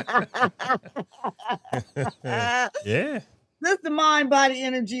 Yeah. This is the Mind, Body,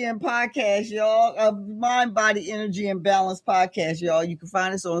 Energy, and Podcast, y'all. Mind, Body, Energy, and Balance Podcast, y'all. You can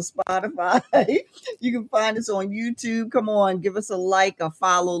find us on Spotify. You can find us on YouTube. Come on, give us a like, a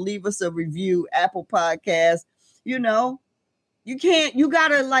follow, leave us a review, Apple Podcast. You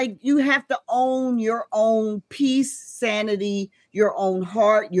have to own your own peace, sanity, your own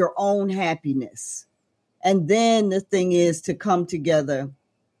heart, your own happiness. And then the thing is to come together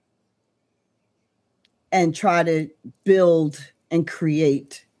and try to build and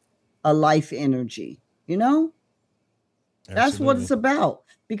create a life energy, That's what it's about,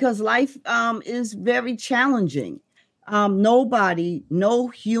 because life is very challenging. No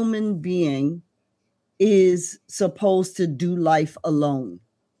human being is supposed to do life alone.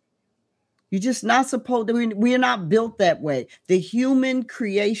 You're just not supposed to. We're not built that way. The human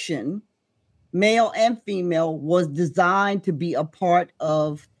creation, male and female, was designed to be a part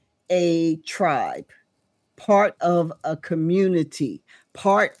of a tribe, part of a community,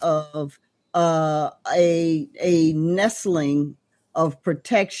 part of a nestling of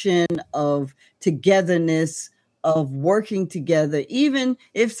protection, of togetherness, of working together, even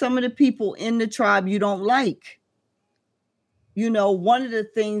if some of the people in the tribe you don't like. One of the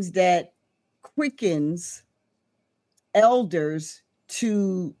things that quickens elders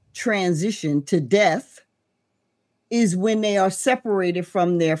to transition to death is when they are separated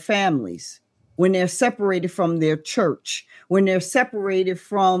from their families, when they're separated from their church, when they're separated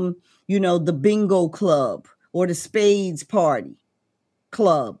from, the bingo club or the spades party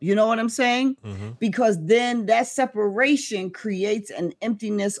club. You know what I'm saying? Because then that separation creates an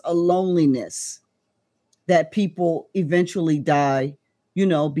emptiness, a loneliness that people eventually die,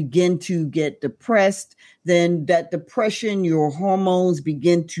 begin to get depressed. Then that depression, your hormones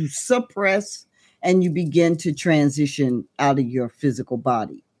begin to suppress and you begin to transition out of your physical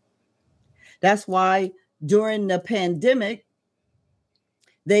body. That's why during the pandemic,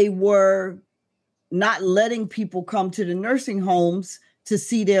 they were not letting people come to the nursing homes to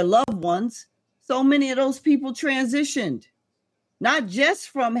see their loved ones. So many of those people transitioned, not just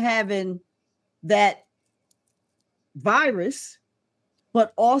from having that virus,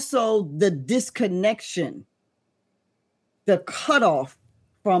 but also the disconnection, the cutoff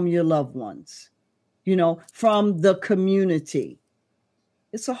from your loved ones, from the community.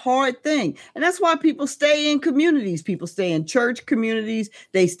 It's a hard thing. And that's why people stay in communities. People stay in church communities.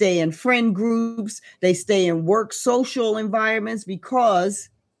 They stay in friend groups. They stay in work social environments because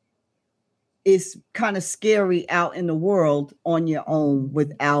it's kind of scary out in the world on your own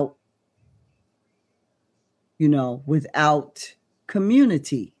without, without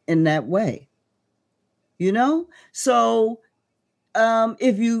community in that way, So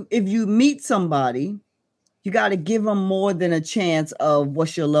if you meet somebody, you got to give them more than a chance of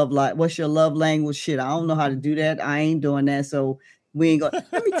what's your love like, what's your love language. Shit, I don't know how to do that. I ain't doing that. So we ain't going.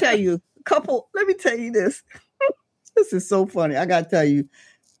 Let me tell you this. This is so funny. I got to tell you.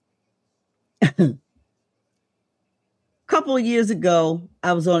 A couple of years ago,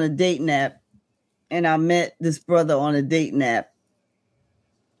 I was on a dating app and I met this brother on a dating app.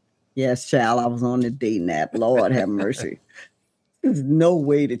 Yes, child, I was on the dating app. Lord have mercy. There's no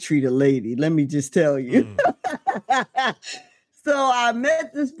way to treat a lady. Let me just tell you. So I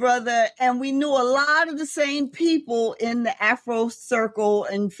met this brother and we knew a lot of the same people in the Afro circle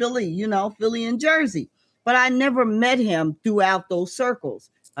in Philly, Philly and Jersey. But I never met him throughout those circles.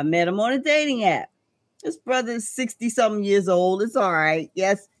 I met him on a dating app. This brother is 60-something years old. It's all right.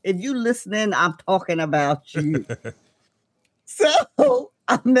 Yes, if you listening, I'm talking about you. So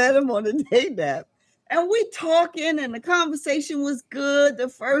I met him on a dating app. And we talking and the conversation was good. The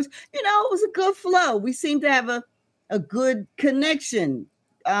first, it was a good flow. We seemed to have a good connection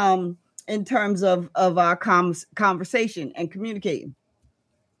in terms of our conversation and communicating.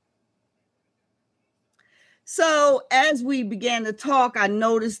 So as we began to talk, I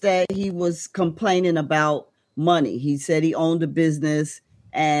noticed that he was complaining about money. He said he owned a business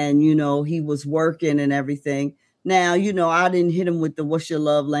and, he was working and everything. Now, I didn't hit him with the what's your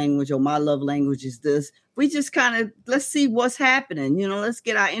love language or my love language is this. We just kind of, let's see what's happening. Let's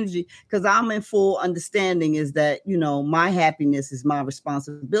get our energy, because I'm in full understanding is that, my happiness is my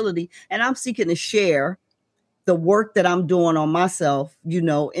responsibility. And I'm seeking to share the work that I'm doing on myself,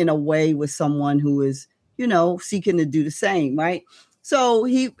 in a way with someone who is, seeking to do the same. Right. So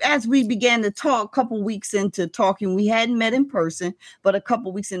as we began to talk, a couple weeks into talking, we hadn't met in person, but a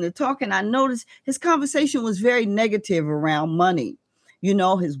couple weeks into talking, I noticed his conversation was very negative around money.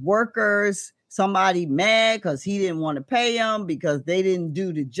 His workers, somebody mad because he didn't want to pay them because they didn't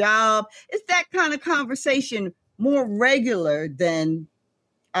do the job. It's that kind of conversation, more regular than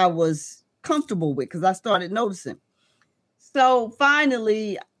I was comfortable with, because I started noticing. So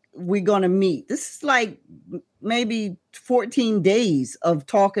finally, we're going to meet. This is like maybe 14 days of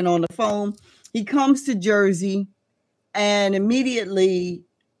talking on the phone. He comes to Jersey, and immediately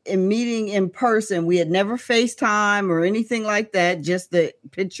in meeting in person, we had never FaceTime or anything like that, just the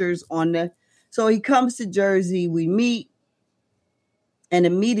pictures on the. So he comes to Jersey, we meet, and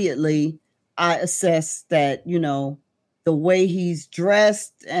immediately I assess that, the way he's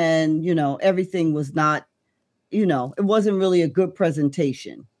dressed and, everything was not, it wasn't really a good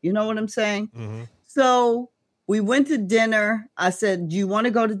presentation. You know what I'm saying? Mm-hmm. So we went to dinner. I said, do you want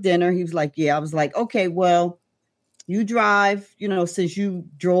to go to dinner? He was like, yeah. I was like, okay, well, you drive, since you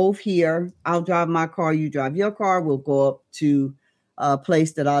drove here, I'll drive my car. You drive your car. We'll go up to a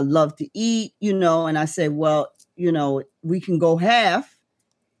place that I love to eat, and I said, well, we can go half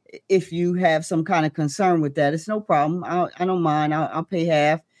if you have some kind of concern with that. It's no problem. I don't mind. I'll pay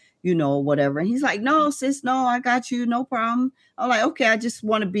half, whatever. And he's like, no, sis, no, I got you. No problem. I'm like, okay, I just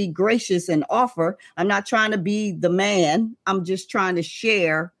want to be gracious and offer. I'm not trying to be the man. I'm just trying to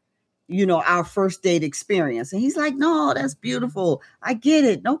share, our first date experience. And he's like, no, that's beautiful. I get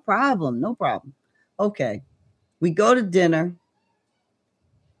it. No problem. No problem. Okay. We go to dinner.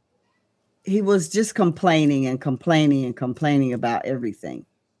 He was just complaining about everything.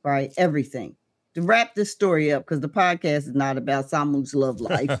 Right? Everything. To wrap this story up, because the podcast is not about Samu's love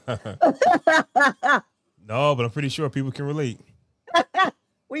life. No, but I'm pretty sure people can relate.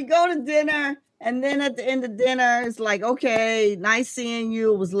 We go to dinner, and then at the end of dinner, it's like, okay, nice seeing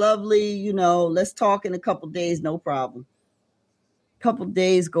you. It was lovely. Let's talk in a couple days. No problem. Couple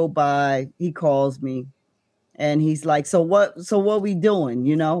days go by. He calls me. And he's like, so what we doing?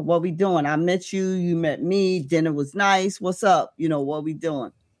 What we doing? I met you. You met me. Dinner was nice. What's up? What we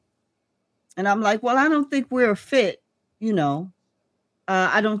doing? And I'm like, well, I don't think we're a fit,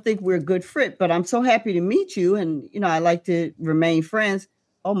 I don't think we're a good fit, but I'm so happy to meet you. And, I like to remain friends.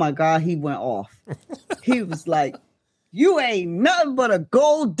 Oh, my God, he went off. He was like, you ain't nothing but a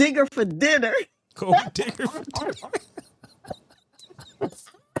gold digger for dinner. Gold digger for dinner.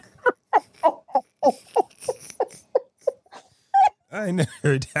 I ain't never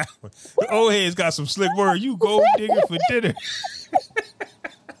heard that one. The old head's got some slick word. You gold digger for dinner.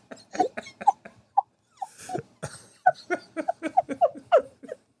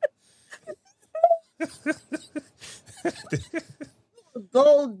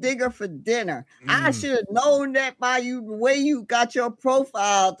 gold digger for dinner. I should have known that by you, the way you got your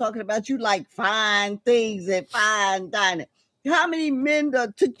profile talking about you like fine things and fine dining. How many men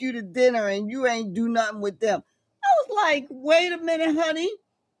that took you to dinner and you ain't do nothing with them? I was like, wait a minute, honey.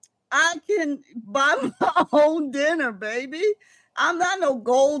 I can buy my own dinner, baby. I'm not no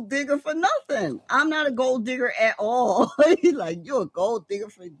gold digger for nothing. I'm not a gold digger at all. He's like, you're a gold digger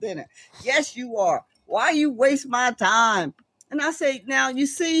for dinner. Yes, you are. Why you waste my time? And I say, now you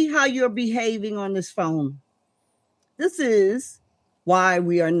see how you're behaving on this phone. This is why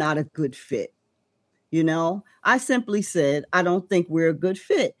we are not a good fit. You know, I simply said, I don't think we're a good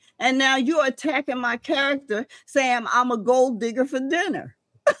fit. And now you're attacking my character saying I'm a gold digger for dinner.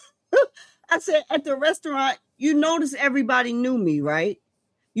 I said, at the restaurant, you notice everybody knew me, right?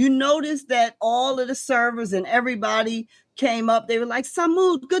 You notice that all of the servers and everybody came up. They were like,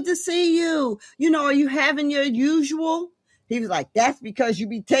 Samud, good to see you. You know, are you having your usual? He was like, that's because you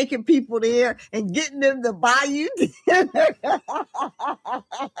be taking people there and getting them to buy you dinner.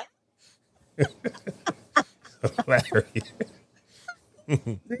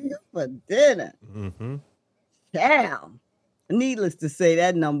 For dinner. Mm-hmm. Damn. Needless to say,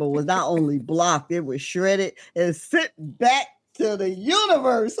 that number was not only blocked, it was shredded and sent back to the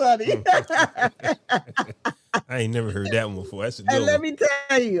universe, honey. I ain't never heard that one before. That's a good and let me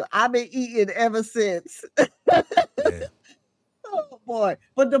tell you, I've been eating ever since. Yeah. Oh, boy.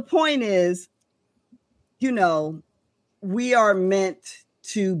 But the point is, you know, we are meant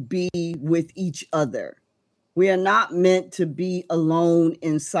to be with each other. We are not meant to be alone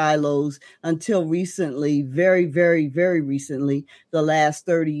in silos. Until recently, very, very, very recently, the last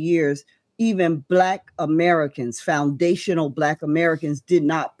 30 years, even Black Americans, foundational Black Americans, did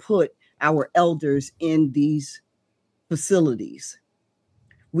not put our elders in these facilities.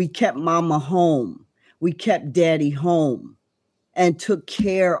 We kept mama home. We kept daddy home and took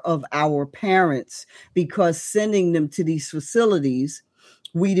care of our parents, because sending them to these facilities,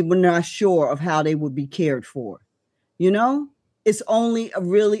 we were not sure of how they would be cared for. You know, it's only a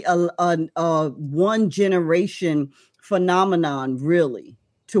one generation phenomenon, really,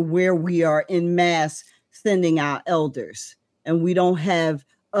 to where we are in mass sending our elders, and we don't have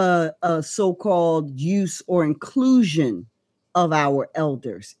a so-called use or inclusion of our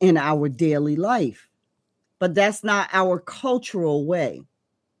elders in our daily life. But that's not our cultural way.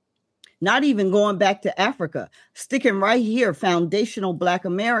 Not even going back to Africa, sticking right here, foundational Black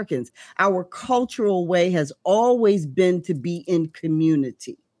Americans. Our cultural way has always been to be in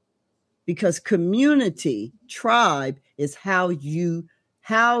community, because community, tribe, is how you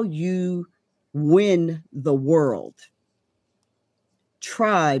win the world.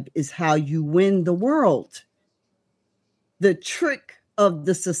 Tribe is how you win the world. The trick of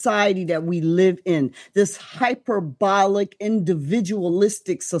the society that we live in, this hyperbolic,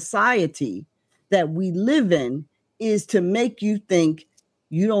 individualistic society that we live in, is to make you think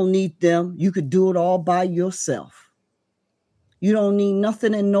you don't need them. You could do it all by yourself. You don't need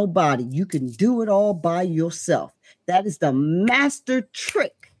nothing and nobody. You can do it all by yourself. That is the master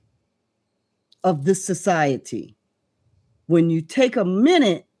trick of this society. When you take a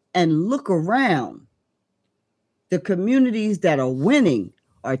minute and look around, the communities that are winning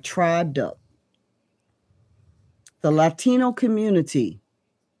are tribed up. The Latino community,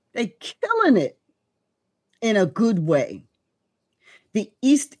 they killing it in a good way. The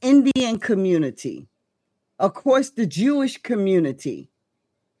East Indian community, of course, the Jewish community,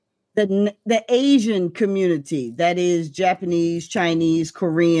 the Asian community, that is Japanese, Chinese,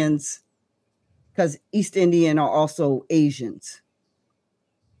 Koreans, because East Indian are also Asians.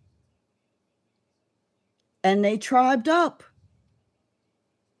 And they tribed up.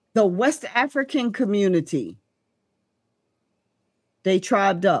 The West African community, they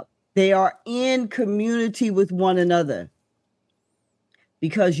tribed up. They are in community with one another,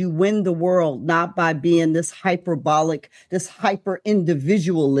 because you win the world not by being this hyperbolic, this hyper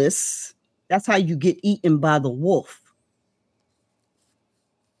individualist. That's how you get eaten by the wolf.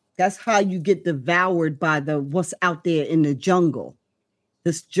 That's how you get devoured by what's out there in the jungle.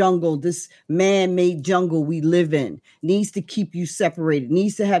 This jungle, this man-made jungle we live in, needs to keep you separated,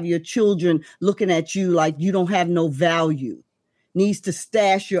 needs to have your children looking at you like you don't have no value, needs to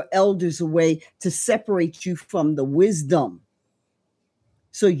stash your elders away to separate you from the wisdom.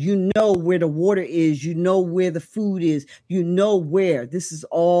 So you know where the water is, you know where the food is, you know where. This is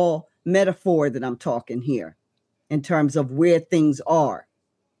all metaphor that I'm talking here in terms of where things are.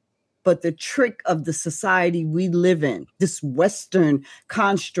 But the trick of the society we live in, this Western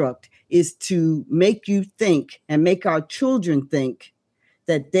construct, is to make you think and make our children think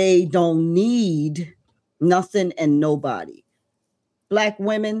that they don't need nothing and nobody. Black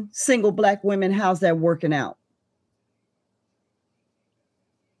women, single Black women, how's that working out?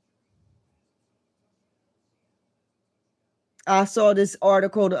 I saw this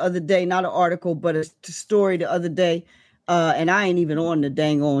article the other day, not an article, but a story the other day. And I ain't even on the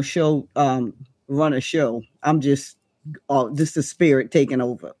dang on show, run a show. I'm just the spirit taking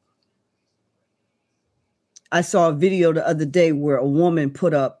over. I saw a video the other day where a woman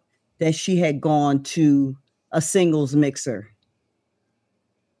put up that she had gone to a singles mixer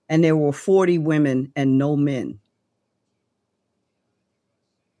and there were 40 women and no men.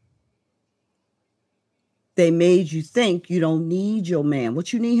 They made you think you don't need your man.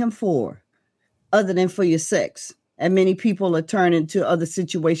 What you need him for? Other than for your sex. And many people are turning to other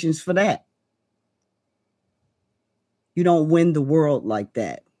situations for that. You don't win the world like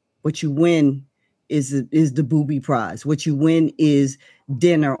that. What you win is the booby prize. What you win is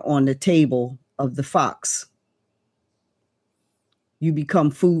dinner on the table of the fox. You become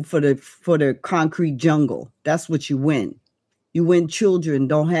food for the concrete jungle. That's what you win. You win children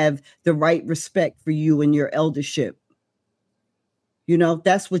don't have the right respect for you and your eldership. You know,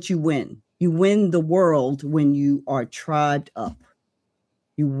 that's what you win. You win the world when you are tribed up.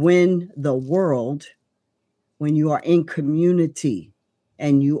 You win the world when you are in community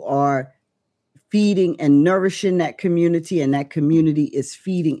and you are feeding and nourishing that community, and that community is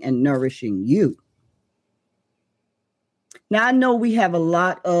feeding and nourishing you. Now, I know we have a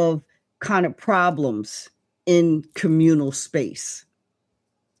lot of kind of problems in communal space.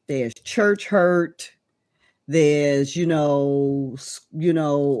 There's church hurt. There's,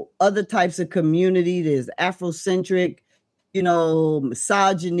 other types of community. There's Afrocentric,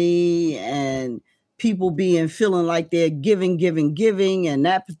 misogyny and people feeling like they're giving. And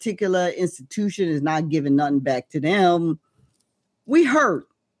that particular institution is not giving nothing back to them. We hurt.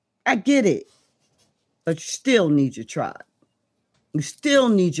 I get it. But you still need your tribe. You still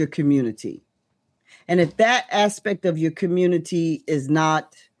need your community. And if that aspect of your community is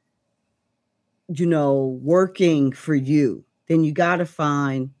not, working for you, then you got to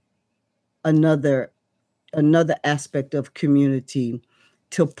find another aspect of community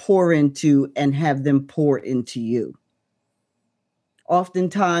to pour into and have them pour into you.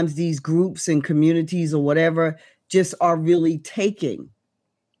 Oftentimes these groups and communities or whatever just are really taking,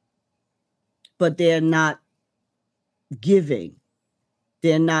 but they're not giving.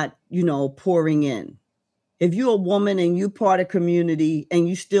 They're not, pouring in. If you're a woman and you're part of community and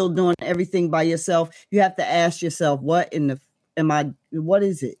you're still doing everything by yourself, you have to ask yourself, what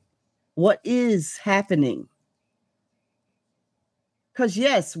is it? What is happening? Because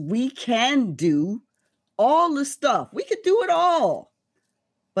yes, we can do all the stuff. We could do it all.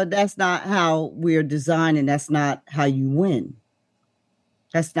 But that's not how we're designed, and that's not how you win.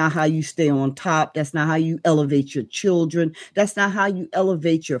 That's not how you stay on top. That's not how you elevate your children. That's not how you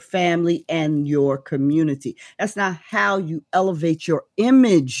elevate your family and your community. That's not how you elevate your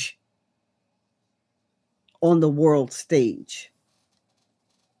image on the world stage.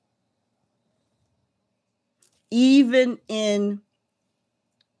 Even in,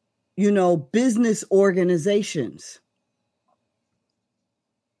 business organizations,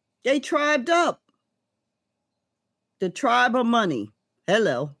 they tribed up. The tribe of money.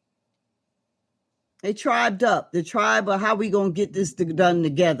 Hello. They tribed up. The tribe of how we going to get this done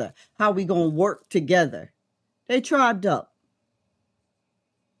together. How we going to work together. They tribed up.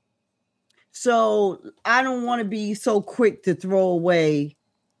 So I don't want to be so quick to throw away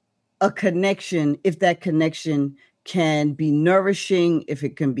a connection if that connection can be nourishing, if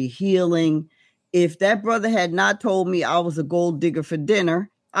it can be healing. If that brother had not told me I was a gold digger for dinner,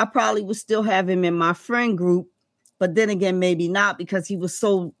 I probably would still have him in my friend group. But then again, maybe not, because he was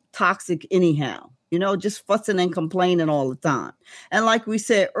so toxic anyhow, just fussing and complaining all the time. And like we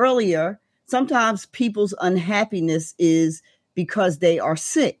said earlier, sometimes people's unhappiness is because they are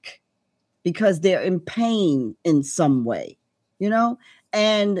sick, because they're in pain in some way,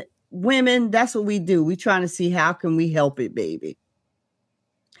 and women, that's what we do. We're trying to see how can we help it, baby.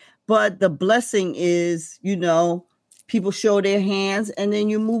 But the blessing is, people show their hands and then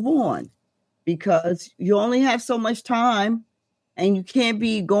you move on. Because you only have so much time, and you can't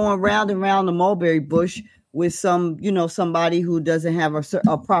be going round and round the mulberry bush with somebody who doesn't have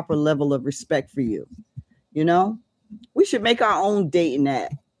a proper level of respect for you. We should make our own dating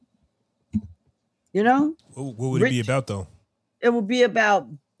app. What would it be about, though? It would be about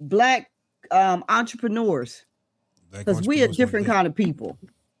Black entrepreneurs, because we are different kind of people.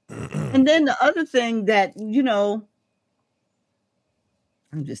 And then the other thing that,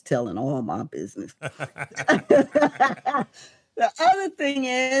 I'm just telling all my business. The other thing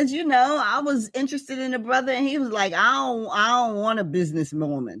is, I was interested in a brother, and he was like, I don't want a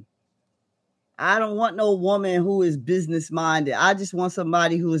businesswoman. I don't want no woman who is business minded. I just want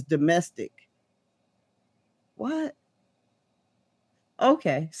somebody who is domestic. What?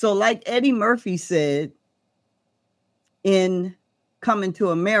 Okay. So like Eddie Murphy said in Coming to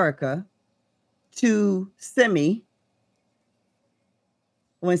America to Simi,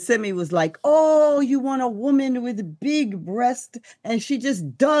 when Simi was like, oh, you want a woman with big breasts and she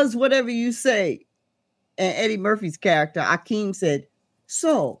just does whatever you say. And Eddie Murphy's character, Akeem, said,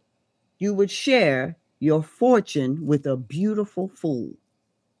 so you would share your fortune with a beautiful fool.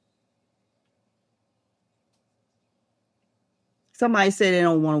 Somebody said they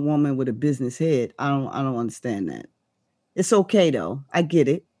don't want a woman with a business head. I don't understand that. It's okay though. I get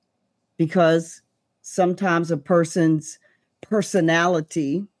it. Because sometimes a person's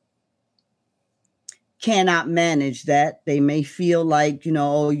personality cannot manage that. They may feel like,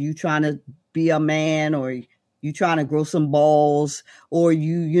 you trying to be a man, or you trying to grow some balls, or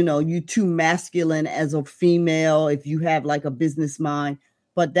you too masculine as a female if you have like a business mind.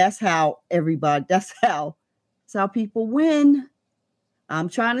 But that's how people win. I'm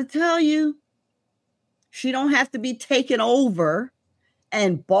trying to tell you, she don't have to be taken over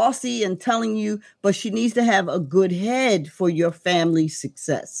and bossy and telling you, but she needs to have a good head for your family's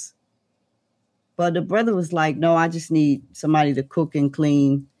success. But the brother was like, no, I just need somebody to cook and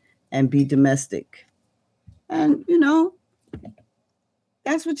clean and be domestic. And,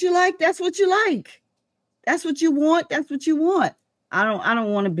 that's what you like. That's what you like. That's what you want. That's what you want. I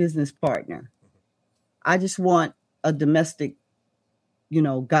don't want a business partner. I just want a domestic,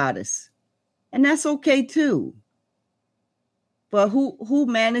 goddess. And that's okay too. But who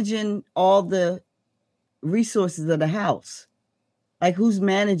managing all the resources of the house? Like, who's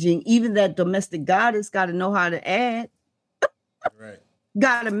managing? Even that domestic goddess got to know how to add. Right.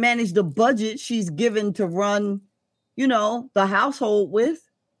 Got to manage the budget she's given to run, the household with.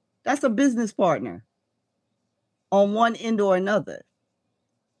 That's a business partner on one end or another.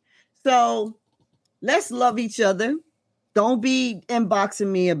 So let's love each other. Don't be inboxing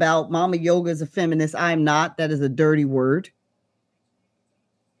me about Mama Yoga is a feminist. I'm not. That is a dirty word.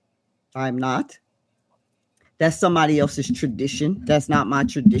 I'm not. That's somebody else's tradition. That's not my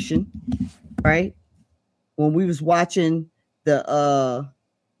tradition, right? When we was watching the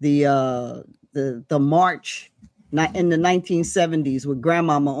march in the 1970s with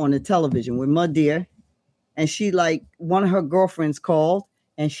grandmama on the television with my dear, and she, like, one of her girlfriends called,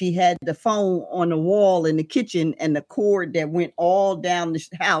 and she had the phone on the wall in the kitchen and the cord that went all down the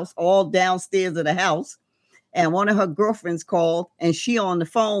house, all downstairs of the house. And one of her girlfriends called, and she on the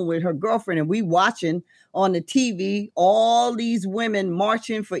phone with her girlfriend, and we watching on the TV all these women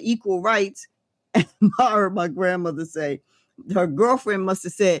marching for equal rights. And I heard my grandmother say, her girlfriend must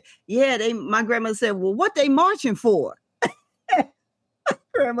have said, my grandmother said, well, what they marching for?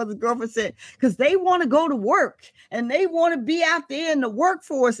 Grandmother's girlfriend said, because they want to go to work and they want to be out there in the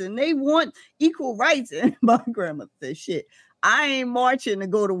workforce and they want equal rights. And my grandmother said, shit, I ain't marching to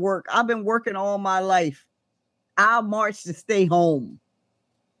go to work. I've been working all my life. I'll march to stay home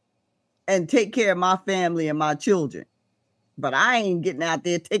and take care of my family and my children. But I ain't getting out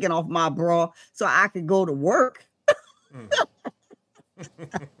there taking off my bra so I could go to work.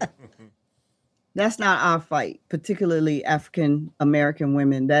 That's not our fight, particularly African American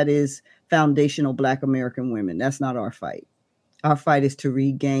women. That is foundational Black American women. That's not our fight. Our fight is to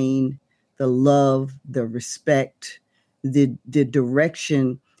regain the love, the respect, the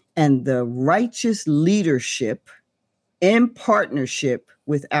direction, and the righteous leadership in partnership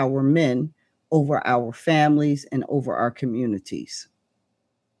with our men over our families and over our communities.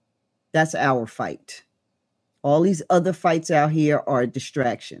 That's our fight. All these other fights out here are a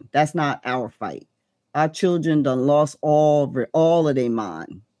distraction. That's not our fight. Our children done lost all of their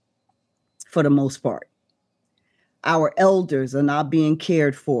mind for the most part. Our elders are not being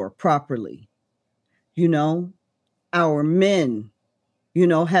cared for properly. Our men,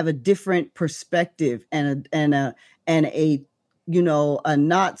 have a different perspective and a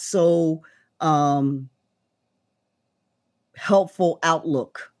not so helpful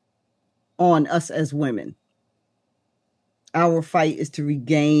outlook on us as women. Our fight is to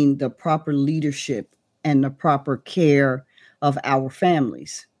regain the proper leadership and the proper care of our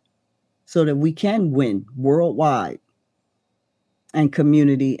families so that we can win worldwide and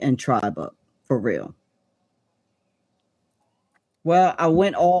community and tribe up for real. Well, I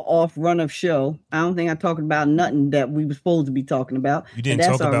went all off run of show. I don't think I talked about nothing that we were supposed to be talking about. You didn't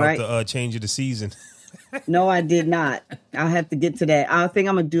talk about the change of the season. No, I did not. I'll have to get to that. I think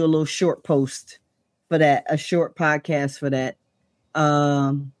I'm going to do a little short post for that, a short podcast for that.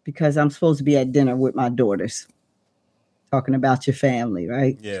 because I'm supposed to be at dinner with my daughters. Talking about your family,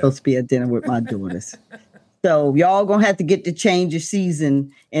 right? Yeah. Supposed to be at dinner with my daughters. So y'all gonna have to get the change of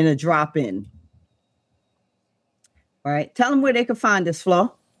season in a drop in. All right. Tell them where they can find us,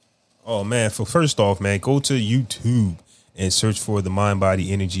 Flo. Oh man, first off, man, go to YouTube and search for the Mind,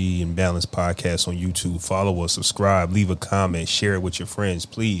 Body, Energy, and Balance podcast on YouTube. Follow us, subscribe, leave a comment, share it with your friends,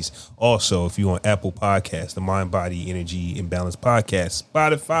 please. Also, if you're on Apple Podcasts, the Mind, Body, Energy, and Balance podcast,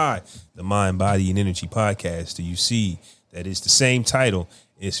 Spotify, the Mind, Body, and Energy podcast. Do you see that it's the same title?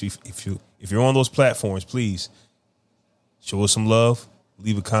 If you're on those platforms, please show us some love,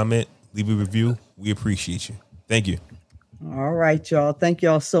 leave a comment, leave a review. We appreciate you. Thank you. All right, y'all. Thank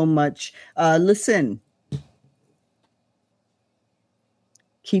y'all so much. Listen,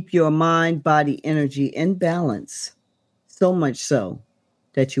 keep your mind, body, energy in balance. So much so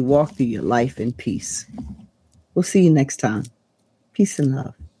that you walk through your life in peace. We'll see you next time. Peace and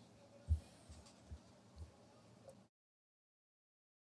love.